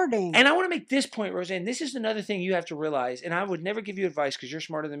supporting. and I want to make this point, Roseanne. This is another thing you have to realize, and I would never give you advice because you're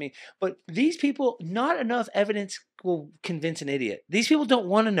smarter than me. But these people, not enough evidence will convince an idiot. These people don't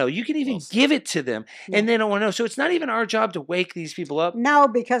want to know. You can even give it to them, and they don't want to know. So it's not even our job to wake these people up. No,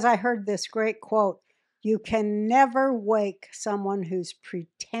 because I heard this great quote. You can never wake someone who's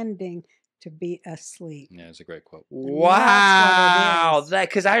pretending to be asleep. Yeah, it's a great quote. Wow, that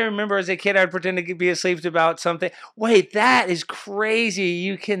because I remember as a kid I'd pretend to be asleep about something. Wait, that is crazy.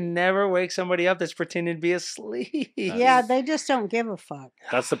 You can never wake somebody up that's pretending to be asleep. Yeah, they just don't give a fuck.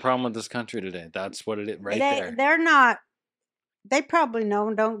 That's the problem with this country today. That's what it is right there. They're not. They probably know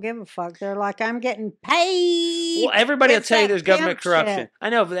and don't give a fuck. They're like, I'm getting paid. Well, everybody will It's tell you that there's government pimp corruption. shit.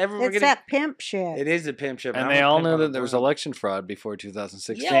 I know, but It's that pimp shit. It is the pimp shit. And they all knew that there was election fraud before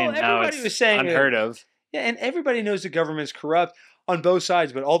 2016. Yeah, well, now everybody it's was saying it. unheard of. Yeah, and everybody knows the government's corrupt on both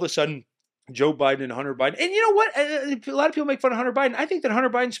sides, but all of a sudden, Joe Biden and Hunter Biden. And you know what? A lot of people make fun of Hunter Biden. I think that Hunter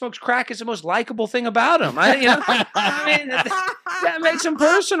Biden smokes crack is the most likable thing about him. I mean, that makes him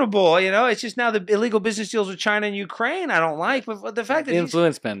personable. You know, it's just now the illegal business deals with China and Ukraine I don't like. But the fact that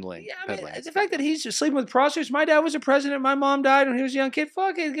influence peddling. Yeah, I mean, the fact that he's sleeping with prostitutes. My dad was a president. My mom died when he was a young kid.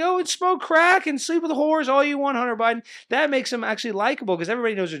 Fuck it, go and smoke crack and sleep with whores all you want, Hunter Biden. That makes him actually likable because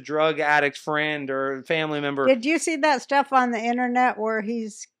everybody knows a drug addict friend or family member. Did you see that stuff on the internet where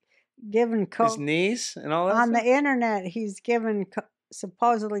he's giving his niece and all that on stuff? the internet? He's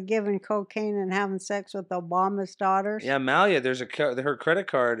supposedly giving cocaine and having sex with Obama's daughters. Yeah, Malia. There's her credit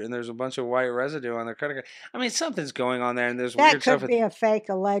card, and there's a bunch of white residue on their credit card. I mean, something's going on there, and there's weird stuff. That could be a fake,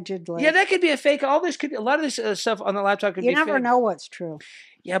 allegedly. Yeah, that could be a fake. All this could, a lot of this stuff on the laptop could be. You never know what's true.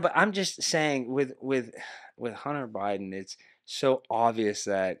 Yeah, but I'm just saying, with Hunter Biden, it's so obvious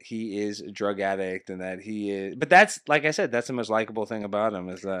that he is a drug addict and that he is. But that's, like I said, that's the most likable thing about him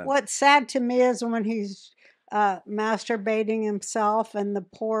is that. What's sad to me is when he's masturbating himself, and the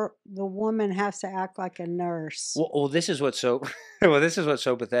woman has to act like a nurse. Well, this is what's so this is what's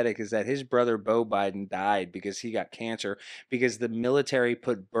so pathetic is that his brother Beau Biden died because he got cancer because the military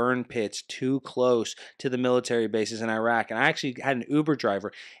put burn pits too close to the military bases in Iraq. And I actually had an Uber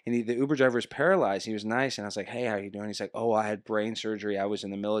driver, and the Uber driver was paralyzed. He was nice, and I was like, "Hey, how you doing?" He's like, "Oh, I had brain surgery. I was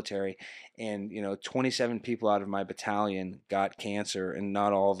in the military, and 27 people out of my battalion got cancer, and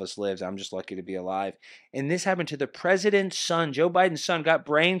not all of us lived. I'm just lucky to be alive." And this happened to the president's son. Joe Biden's son got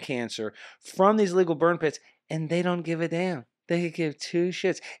brain cancer from these illegal burn pits, and they don't give a damn. They could give two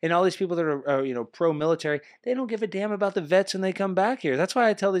shits. And all these people that are pro-military, they don't give a damn about the vets when they come back here. That's why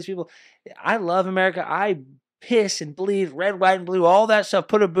I tell these people, I love America. I piss and bleed, red, white, and blue, all that stuff,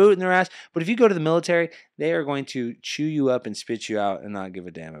 put a boot in their ass. But if you go to the military, they are going to chew you up and spit you out and not give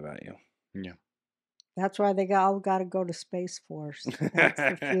a damn about you. Yeah. That's why they all got to go to Space Force. That's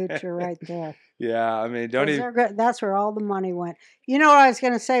the future right there. Yeah, I mean, that's where all the money went. You know what I was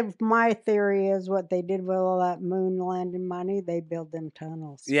going to say? My theory is what they did with all that moon landing money, they built them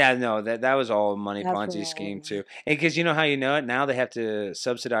tunnels. Yeah, no, that was all a money Ponzi scheme too. And because you know how you know it? Now they have to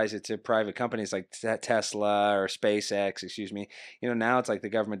subsidize it to private companies like Tesla or SpaceX, excuse me. Now it's like the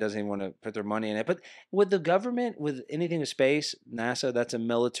government doesn't even want to put their money in it. But with the government, with anything with space, NASA, that's a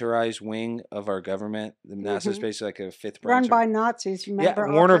militarized wing of our government. The NASA space is like a fifth branch. Run by Nazis, remember?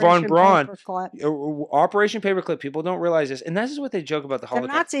 Yeah, Warner von Braun. Operation Paperclip. People don't realize this, and this is what they joke about the The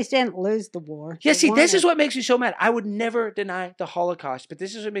Holocaust. Nazis didn't lose the war. Yeah, They see, won this is it. what makes me so mad. I would never deny the Holocaust, but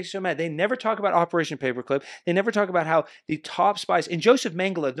this is what makes me so mad. They never talk about Operation Paperclip. They never talk about how the top spies, and Joseph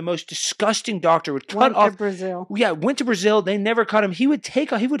Mengele, the most disgusting doctor, would cut Went off. to Brazil. Yeah, went to Brazil. They never caught him. He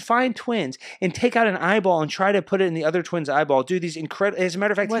would find twins and take out an eyeball and try to put it in the other twin's eyeball. Do these incredible. As a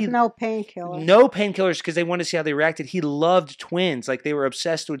matter of fact, With no painkiller. no painkillers because they wanted to see how they reacted. He loved twins, like they were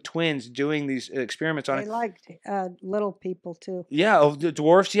obsessed with twins, doing these experiments on They it. liked little people too. Yeah, the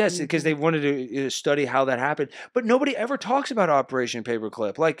dwarfs, yes, because they wanted to study how that happened. But nobody ever talks about Operation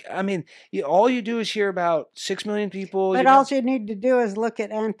Paperclip. Like, I mean, all you do is hear about 6 million people. But all you need to do is look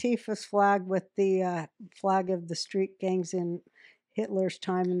at Antifa's flag with the flag of the street gangs in Hitler's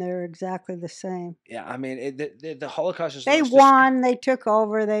time, and they're exactly the same. Yeah, I mean, the Holocaust is. They won. They took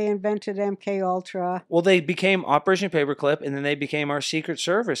over. They invented MK Ultra. Well, they became Operation Paperclip, and then they became our Secret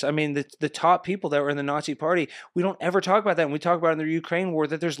Service. I mean, the top people that were in the Nazi Party, we don't ever talk about that. And we talk about in the Ukraine war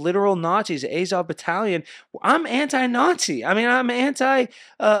that there's literal Nazis, Azov Battalion. I'm anti-Nazi. I mean, I'm anti.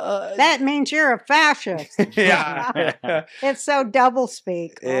 That means you're a fascist. Yeah. It's so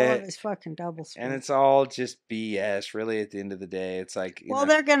doublespeak. All Yeah. of it's fucking doublespeak. And it's all just BS, really, at the end of the day. It's like, well,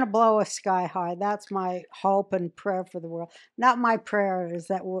 they're going to blow us sky high. That's my hope and prayer for the world. Not my prayer is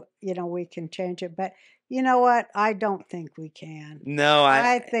that we can change it, but you know what? I don't think we can. No,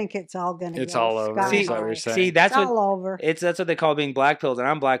 I think it's all going to. It's all over. See, Is that what you're saying? See, that's it's what all over. that's what they call being black pilled, and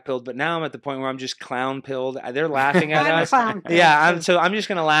I'm black pilled. But now I'm at the point where I'm just clown pilled. They're laughing at I'm us. clown pilled, Yeah, too. I'm just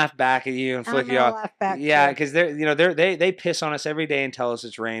gonna laugh back at you and I'm flick you gonna off. laugh back, Yeah, too. because they piss on us every day and tell us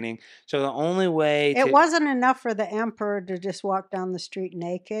it's raining. So the only way It wasn't enough for the emperor to just walk down the street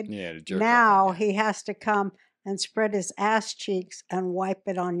naked. Yeah, to jerk Now off. he has to come and spread his ass cheeks and wipe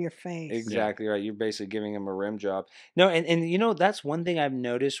it on your face. Exactly right. You're basically giving him a rim job. No, and that's one thing I've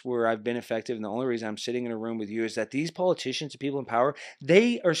noticed where I've been effective, and the only reason I'm sitting in a room with you is that these politicians and people in power,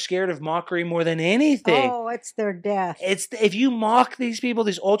 they are scared of mockery more than anything. Oh, it's their death. If you mock these people,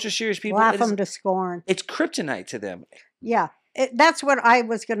 these ultra serious people, Laugh them to scorn. It's kryptonite to them. Yeah. That's what I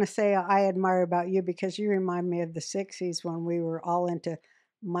was going to say I admire about you, because you remind me of the 60s when we were all into,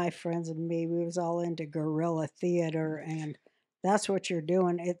 my friends and me, we was all into guerrilla theater, and that's what you're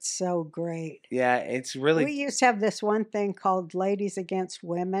doing. It's so great. Yeah, it's really. We used to have this one thing called Ladies Against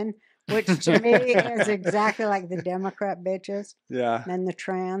Women, which to me is exactly like the Democrat bitches. Yeah. And the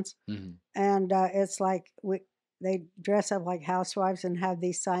trans. Mm-hmm. And it's like they dress up like housewives and have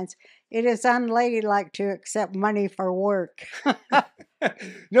these signs. It is unladylike to accept money for work.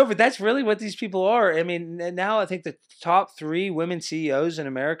 No, but that's really what these people are. I mean, now I think the top 3 women CEOs in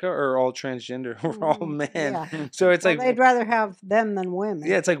America are all transgender. We're all men. Yeah. So it's Well, like they'd rather have them than women.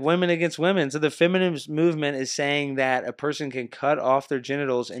 yeah, it's like women against women. So the feminist movement is saying that a person can cut off their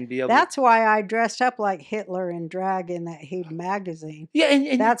genitals and be able. That's why I dressed up like Hitler in drag in that Heat magazine. Yeah,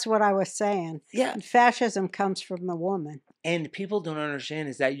 and That's what I was saying. Yeah. And fascism comes from the woman. And people don't understand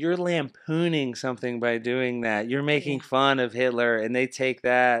is that you're lampooning something by doing that. You're making fun of Hitler, and they take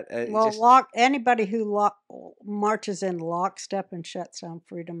that. Well, anybody who marches in lockstep and shuts down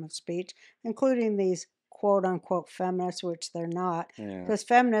freedom of speech, including these quote unquote feminists, which they're not, because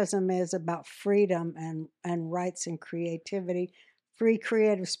feminism is about freedom and rights and creativity, free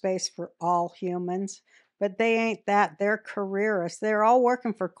creative space for all humans. But they ain't that. They're careerists. They're all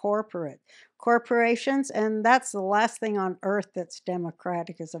working for corporations, and that's the last thing on earth that's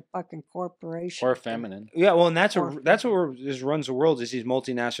democratic is a fucking corporation. Or feminine. Yeah, well, and that's what just runs the world is these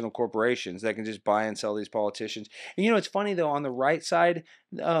multinational corporations that can just buy and sell these politicians. And it's funny though, on the right side,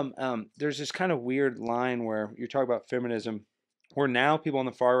 there's this kind of weird line where you're talking about feminism, where now people on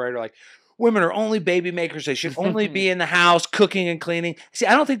the far right are like, women are only baby makers. They should only be in the house cooking and cleaning. See,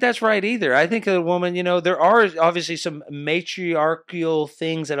 I don't think that's right either. I think a woman, there are obviously some matriarchal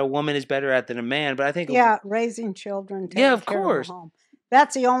things that a woman is better at than a man. But I think raising children. Yeah, of course. Home.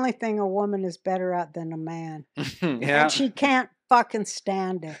 That's the only thing a woman is better at than a man. Yeah, and she can't fucking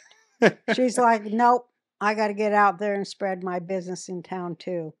stand it. She's like, nope, I got to get out there and spread my business in town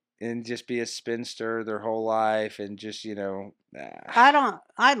too. And just be a spinster their whole life, and just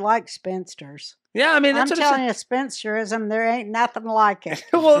I like spinsters. Yeah, I mean, I'm telling you, spinsterism, there ain't nothing like it.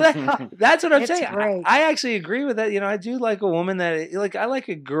 Well, that's what I'm saying. Great. I actually agree with that. I do like a woman that, I like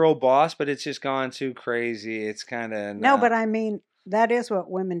a girl boss, but it's just gone too crazy. It's kind of no, but I mean, that is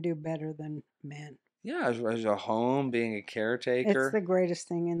what women do better than men. Yeah, as a home, being a caretaker. It's the greatest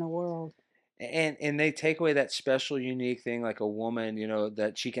thing in the world. And they take away that special, unique thing, like a woman,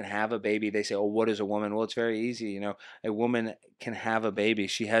 that she can have a baby. They say, "Oh, what is a woman?" Well, it's very easy. A woman can have a baby.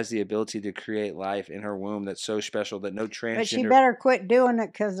 She has the ability to create life in her womb that's so special that no But she transgender. better quit doing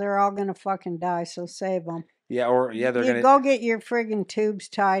it because they're all going to fucking die, so save them. Yeah, or yeah, they're You gonna. go get your friggin' tubes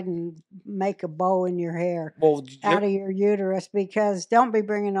tied and make a bow in your hair Well, out of your uterus, because don't be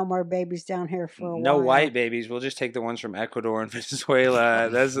bringing no more babies down here for a no while. white babies. We'll just take the ones from Ecuador and Venezuela.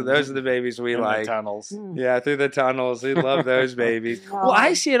 Those are the babies we In the like. tunnels. Yeah, through the tunnels. We love those babies. Well, No.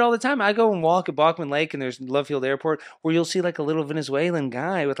 I see it all the time. I go and walk at Bachman Lake, and there's Love Field Airport, where you'll see like a little Venezuelan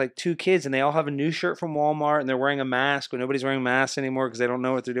guy with like 2 kids, and they all have a new shirt from Walmart, and they're wearing a mask when nobody's wearing masks anymore because they don't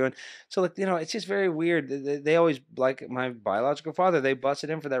know what they're doing. So, like, it's just very weird. They always, like my biological father, they busted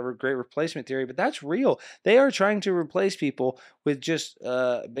him for that great replacement theory, but that's real. They are trying to replace people with just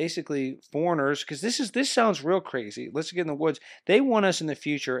basically foreigners, because this sounds real crazy. Let's get in the woods. They want us in the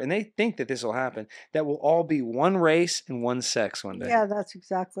future, and they think that this will happen, that we'll all be one race and one sex one day. Yeah, that's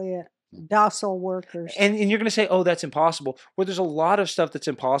exactly it. Docile workers. And you're going to say, "Oh, that's impossible." Well, there's a lot of stuff that's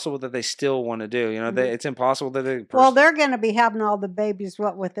impossible that they still want to do. It's impossible that they. Well, they're going to be having all the babies,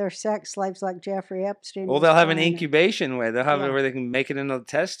 with their sex slaves like Jeffrey Epstein. Well, was they'll have an doing it. incubation way. They'll have it Yeah. where they can make it in a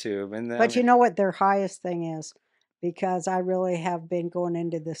test tube. And But you know what their highest thing is? Because I really have been going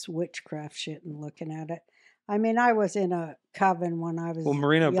into this witchcraft shit and looking at it. I mean, I was in a coven when I was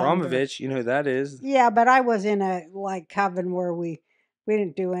Marina younger. Abramovich, you know who that is. Yeah, but I was in a coven where we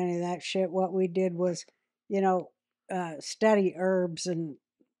didn't do any of that shit. What we did was, study herbs and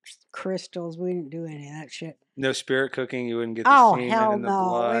crystals. We didn't do any of that shit. No spirit cooking. You wouldn't get the Oh semen hell and the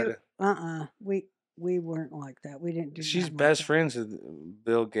no! blood. We weren't like that. We didn't do. She's nothing best like that. friends with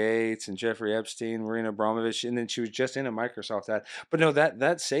Bill Gates and Jeffrey Epstein, Marina Abramovich, and then she was just in a Microsoft ad. But no,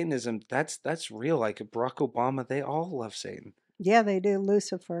 that Satanism, that's real. Like Barack Obama, they all love Satan. Yeah, they do.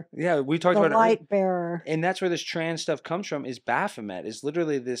 Lucifer. Yeah, we talked The about it. light bearer. And that's where this trans stuff comes from. Is Baphomet is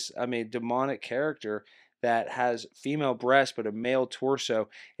literally this, demonic character that has female breasts but a male torso,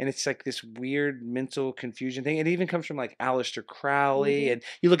 and it's like this weird mental confusion thing. It even comes from like Aleister Crowley, and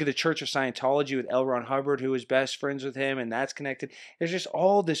you look at the Church of Scientology with L. Ron Hubbard, who was best friends with him, and that's connected. There's just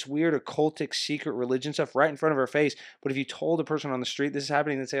all this weird occultic secret religion stuff right in front of our face. But if you told a person on the street this is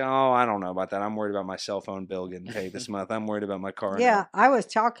happening, they'd say, "Oh, I don't know about that. I'm worried about my cell phone bill getting paid this month. I'm worried about my car." Yeah, I was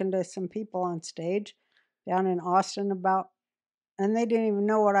talking to some people on stage down in Austin and they didn't even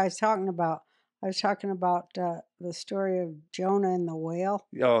know what I was talking about. I was talking about the story of Jonah and the whale.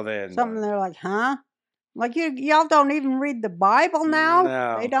 Oh, then Something they're like, huh? Like y'all don't even read the Bible now?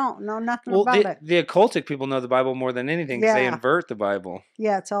 No. They don't know nothing Well, about it. the occultic people know the Bible more than anything because they Yeah. invert the Bible.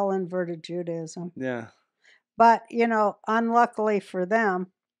 Yeah, it's all inverted Judaism. Yeah. But, unluckily for them,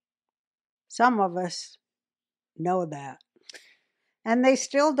 some of us know that. And they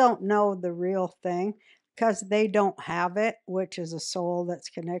still don't know the real thing because they don't have it, which is a soul that's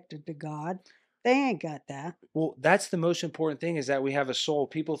connected to God. They ain't got that. Well, that's the most important thing, is that we have a soul.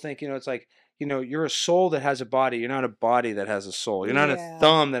 People think, it's like, you're a soul that has a body. You're not a body that has a soul. You're not Yeah. a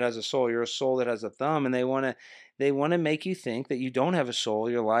thumb that has a soul. You're a soul that has a thumb. And they want to make you think that you don't have a soul.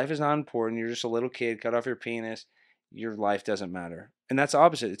 Your life is not important. You're just a little kid. Cut off your penis. Your life doesn't matter. And that's the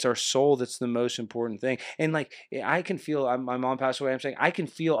opposite. It's our soul that's the most important thing. And like, I can feel, my mom passed away. I'm saying I can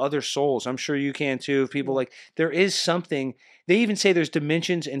feel other souls. I'm sure you can too. People like, there is something. They even say there's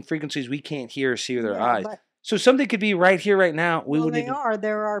dimensions and frequencies we can't hear or see with our eyes. So something could be right here, right now.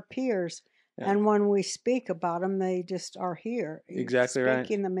 They're our peers. Yeah. And when we speak about them, they just are here. Exactly right.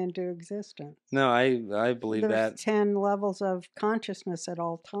 Speaking them into existence. No, I believe There's that. 10 levels of consciousness at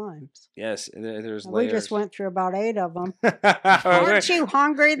all times. Yes, there's We layers. just went through about 8 of them. Aren't Aren't you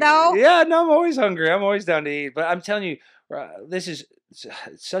hungry though? Yeah, no, I'm always hungry. I'm always down to eat. But I'm telling you, this is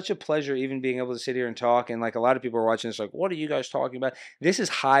such a pleasure even being able to sit here and talk. And like, a lot of people are watching this like, what are you guys talking about? This is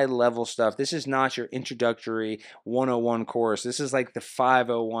high level stuff. This is not your introductory 101 course. This is like the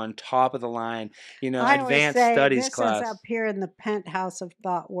 501, top of the line, advanced studies class. This is up here in the penthouse of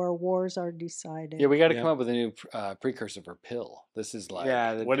thought where wars are decided. Yeah, we got to come up with a new precursor for pill. This is like,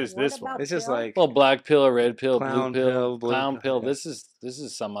 what is this one? This is like, well, black pill, red pill, clown blue pill, blue clown pill. pill. This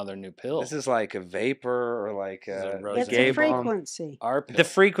is some other new pill. This is like a vapor or like it's gay a bomb. frequency. Our pill. The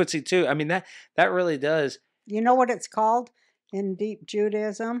frequency too. I mean, that really does. You know what it's called in deep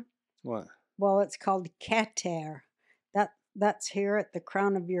Judaism? What? Well, it's called keter. That's here at the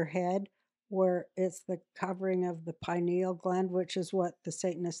crown of your head, where it's the covering of the pineal gland, which is what the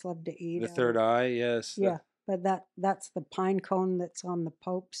Satanists love to eat. The third eye, yes. Yeah, but that's the pine cone that's on the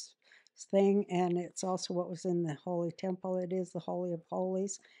Pope's thing, and it's also what was in the Holy Temple. It is the Holy of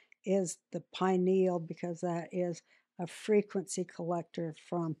Holies, is the pineal, because that is a frequency collector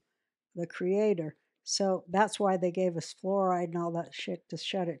from the creator. So that's why they gave us fluoride and all that shit to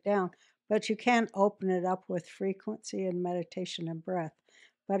shut it down. But you can open it up with frequency and meditation and breath.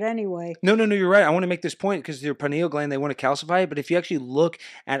 But anyway, No, you're right. I want to make this point because your pineal gland, they want to calcify it. But if you actually look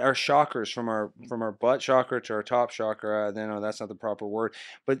at our chakras from our butt chakra to our top chakra, then that's not the proper word,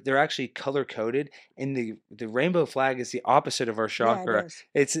 but they're actually color coded. And the rainbow flag is the opposite of our yeah, chakra.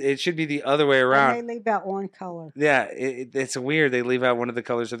 it is. It should be the other way And around. they leave out one color. Yeah, it's weird. They leave out one of the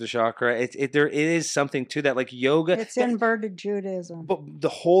colors of the chakra. There is something to that, like yoga. It's inverted Judaism. But the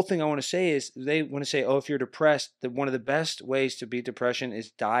whole thing I want to say is they want to say, oh, if you're depressed, that one of the best ways to beat depression is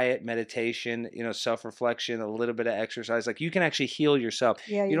diet, meditation, self-reflection, a little bit of exercise. Like you can actually heal yourself.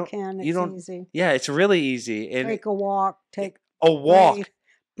 Yeah, you can. It's easy. Yeah, it's really easy. And take a walk. Take a walk.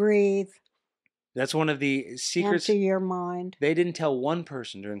 Breathe. That's one of the secrets. Empty your mind. They didn't tell one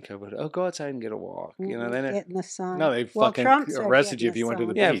person during COVID, oh, go outside and get a walk. They get in the sun. No, they fucking arrested you if you went to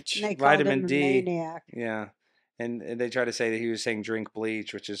the beach. They vitamin D. Maniac. Yeah. And they try to say that he was saying drink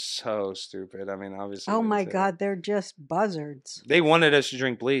bleach, which is so stupid. I mean, obviously. Oh my God, they're just buzzards. They wanted us to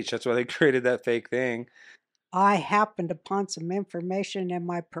drink bleach. That's why they created that fake thing. I happened upon some information in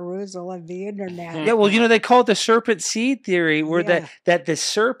my perusal of the internet. Yeah, well, they call it the serpent seed theory, where that the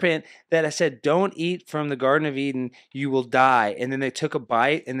serpent that I said, don't eat from the Garden of Eden, you will die. And then they took a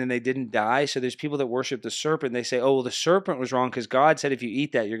bite and then they didn't die. So there's people that worship the serpent. They say, oh, well, the serpent was wrong because God said if you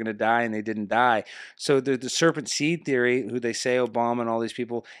eat that, you're going to die, and they didn't die. So the serpent seed theory, who they say, Obama and all these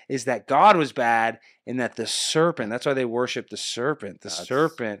people, is that God was bad and that the serpent, that's why they worship the serpent.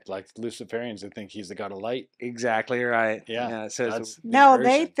 Serpent. Like Luciferians, they think he's the god of light. Exactly right. Yeah. So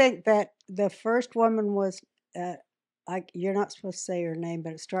they think that the first woman was, you're not supposed to say her name,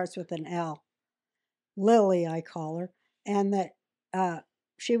 but it starts with an L. Lily, I call her. And that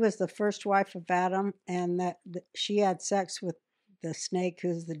she was the first wife of Adam, and that she had sex with the snake,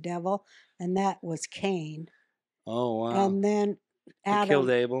 who's the devil, and that was Cain. Oh, wow. And then killed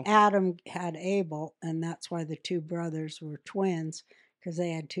Abel. Adam had Abel, and that's why the two brothers were twins, because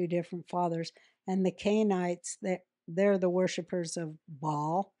they had two different fathers. And the Cainites, they're the worshipers of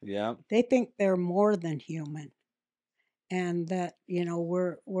Baal. Yeah. They think they're more than human, and that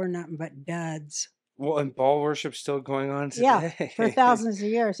we're nothing but duds. Well, and Baal worship's still going on today. Yeah, for thousands of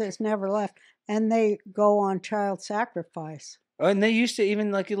years, it's never left, and they go on child sacrifice. And they used to,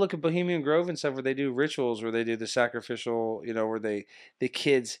 even like you look at Bohemian Grove and stuff, where they do rituals, where they do the sacrificial, where the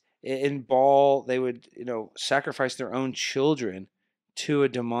kids in Baal, they would, sacrifice their own children to a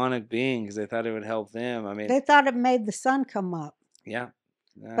demonic being because they thought it would help them. I mean, they thought it made the sun come up. Yeah.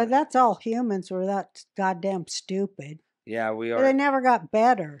 But that's all humans were that goddamn stupid. Yeah, we are. But they never got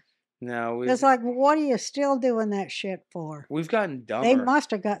better. No, it's like, what are you still doing that shit for? We've gotten dumber. They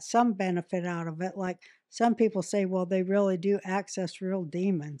must have got some benefit out of it. Like some people say, well, they really do access real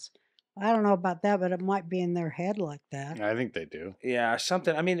demons. I don't know about that, but it might be in their head like that. I think they do. Yeah,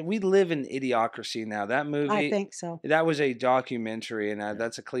 something. I mean, we live in idiocracy now. That movie, I think so. That was a documentary, and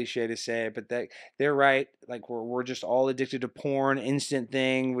that's a cliche to say, but they're right. Like we're just all addicted to porn, instant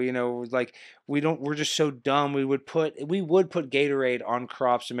thing. We're just so dumb. We would put Gatorade on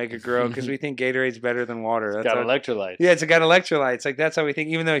crops to make it grow because we think Gatorade's better than water. It's got electrolytes. Yeah, it's got electrolytes. Like that's how we think.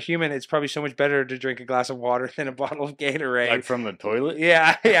 Even though a human, it's probably so much better to drink a glass of water than a bottle of Gatorade. Like from the toilet?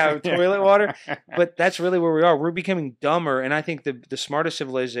 Yeah, toilet water. But that's really where we are. We're becoming dumber, and I think the smartest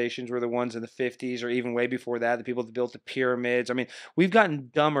civilizations were the ones in the 50s or even way before that, the people that built the pyramids. I mean, we've gotten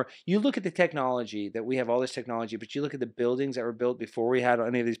dumber. You look at the technology that we have, all this technology, but you look at the buildings that were built before we had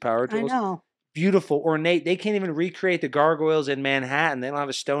any of these power tools. I know. Beautiful, ornate. They can't even recreate the gargoyles in Manhattan. They don't have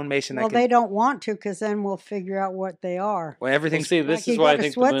a stonemason that they don't want to, because then we'll figure out what they are. Well, everything's... See, this is why I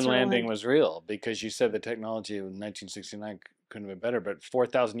think the moon landing was real, because you said the technology in 1969 couldn't have been better, but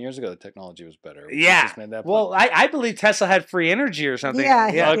 4,000 years ago the technology was better. Yeah. Well, I believe Tesla had free energy or something. Yeah.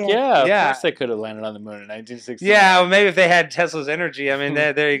 Of course they could have landed on the moon in 1969. Yeah, well, maybe if they had Tesla's energy. I mean,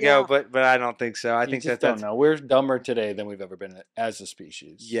 there you go. But I don't think so. I think don't know. We're dumber today than we've ever been as a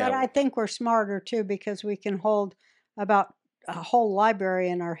species. Yeah. But I think we're smarter too, because we can hold about a whole library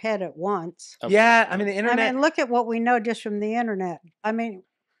in our head at once. Yeah, I mean the internet. I mean, look at what we know just from the internet. I mean,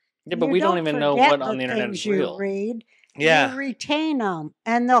 yeah, but we don't even know what on the internet is real. Read. Yeah. You retain them,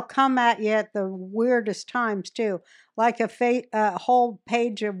 and they'll come at you at the weirdest times too. Like a whole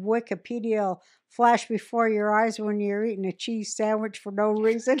page of Wikipedia will flash before your eyes when you're eating a cheese sandwich for no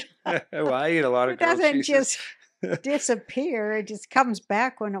reason. Well, I eat a lot of grilled cheeses. disappear. It just comes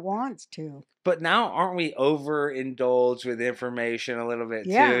back when it wants to. But now, aren't we overindulged with information a little bit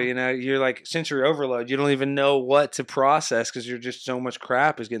Yeah. too? You know, you're like sensory overload. You don't even know what to process because you're just so much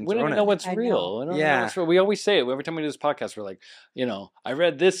crap is getting We don't thrown even at know you. what's I real. know. We don't know Yeah. what's real. We always say it every time we do this podcast. We're like, you know, I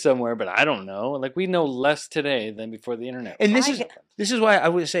read this somewhere, but I don't know. Like we know less today than before the internet. And was this is why I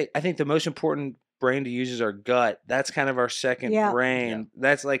would say I think the most important brain to use is our gut. That's kind of our second Yeah. brain. Yeah.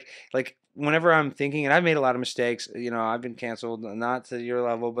 That's like whenever I'm thinking, and I've made a lot of mistakes. You know, I've been canceled, not to your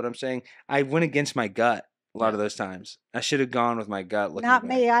level, but I'm saying I went against my gut a lot of those times. I should have gone with my gut. Looking Not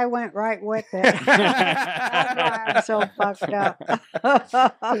back. me. I went right with it. That's why I'm so fucked up.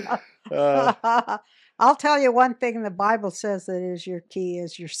 I'll tell you one thing the Bible says that is your key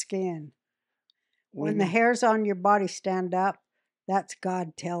is your skin. When the hairs on your body stand up, that's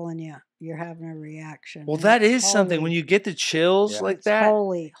God telling you you're having a reaction. Well, and that it's is something. holy. When you get the chills Yeah. like It's that,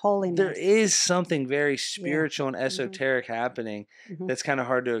 holiness. there is something very spiritual and Mhm. esoteric happening Mhm. that's kind of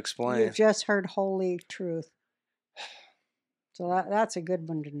hard to explain. You've just heard holy truth. So that's a good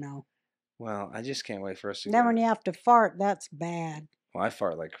one to know. Well, I just can't wait for us to And then go. when you have to fart, that's bad. Well, I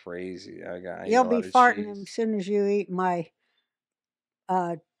fart like crazy. I eat You'll a be lot of farting cheese. as soon as you eat my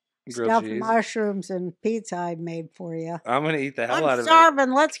Grilled stuffed cheese. mushrooms and pizza I made for you. I'm gonna eat the hell I'm out of it.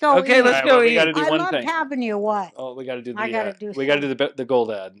 starving. Let's go Okay, eat. let's All right, go well, we eat. gotta do I one loved thing. having you. What? Oh, we got to do the. I gotta do we got to do the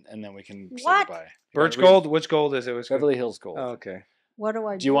gold ad, and then we can say What? goodbye. Birch We gotta read gold. Which gold is it? Which gold? Beverly Hills Gold. Oh, okay. What do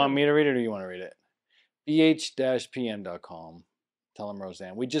I do? Do you want me to read it, or do you want to read it? bh-pm.com. Tell them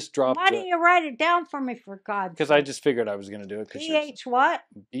Roseanne. We just dropped. Why don't you write it down for me, for God's Because sake? I just figured I was going to do it. BH what?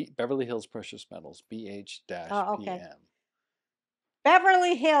 Beverly Hills Precious Metals. BH-PM. Oh, okay.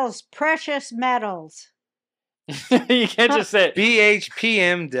 Beverly Hills Precious Metals. You can't just say it.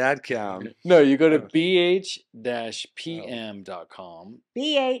 BHPM.com. No, you go to Oh. bh-pm.com.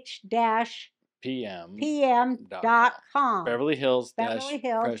 PM. BH-PM.com. Beverly Hills Beverly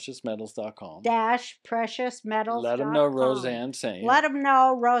Hills preciousmetals.com. Dash Precious Metals. Let them know Roseanne sent you. Let them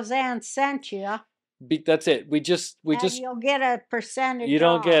know Roseanne sent you. That's it. We just You'll get a percentage. you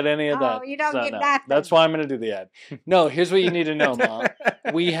don't off. get any of that. Oh, you don't So, get no. nothing. That's why I'm going to do the ad. No, here's what you need to know, Mom.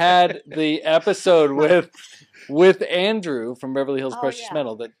 We had the episode with Andrew from Beverly Hills Oh, Precious yeah.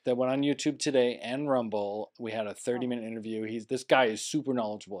 Metal that went on YouTube today and Rumble. We had a 30-minute interview. This guy is super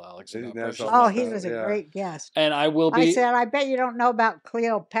knowledgeable, Alex. About That's precious awesome. Oh, metals. he was a Yeah. great guest. And I will be. I said, I bet you don't know about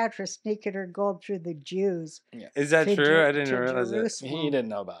Cleopatra sneaking her gold through the Jews. Is that to true? I to didn't realize that. Jerusalem. He didn't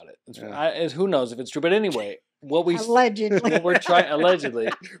know about it. Yeah. Who knows if it's true? But anyway, what we Allegedly. what we're trying allegedly.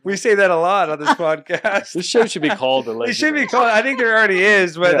 We say that a lot on this podcast. This show should be called allegedly. It should be called. I think there already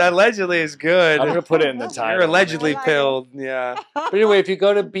is, but Yeah. allegedly is good. I'm gonna put it in the title. You're allegedly I like it. pilled. Yeah. But anyway, if you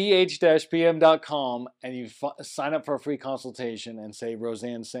go to bh-pm.com and you sign up for a free consultation and say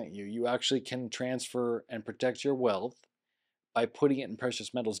Roseanne sent you, you actually can transfer and protect your wealth by putting it in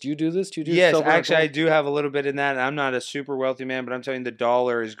precious metals. Do you do this? Do you do Yes, silver and actually, I gold? do have a little bit in that. I'm not a super wealthy man, but I'm telling you, the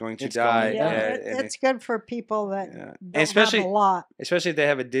dollar is going to It's die. going Yeah, down. it- it's good for people that Yeah. don't Especially- have a lot. Especially if they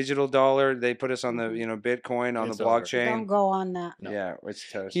have a digital dollar, they put us on the Bitcoin on It's the over. blockchain. Don't go on that. No. Yeah,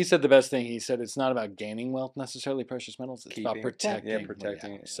 it's toast. He said the best thing. He said it's not about gaining wealth necessarily, precious metals. It's about Keeping. protecting. Yeah, what you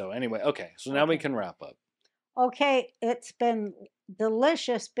protecting have. it. So anyway, okay. So now we Okay. can wrap up. Okay, it's been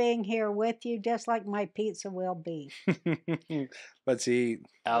delicious being here with you, just like my pizza will be. Let's eat.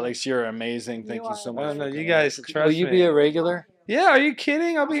 Alex, you're amazing. Thank You you are so amazing. much. Oh, no, for you coming. guys Will trust you me. be a regular? Yeah, are you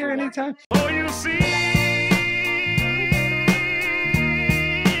kidding? I'll be here anytime. Oh, you see.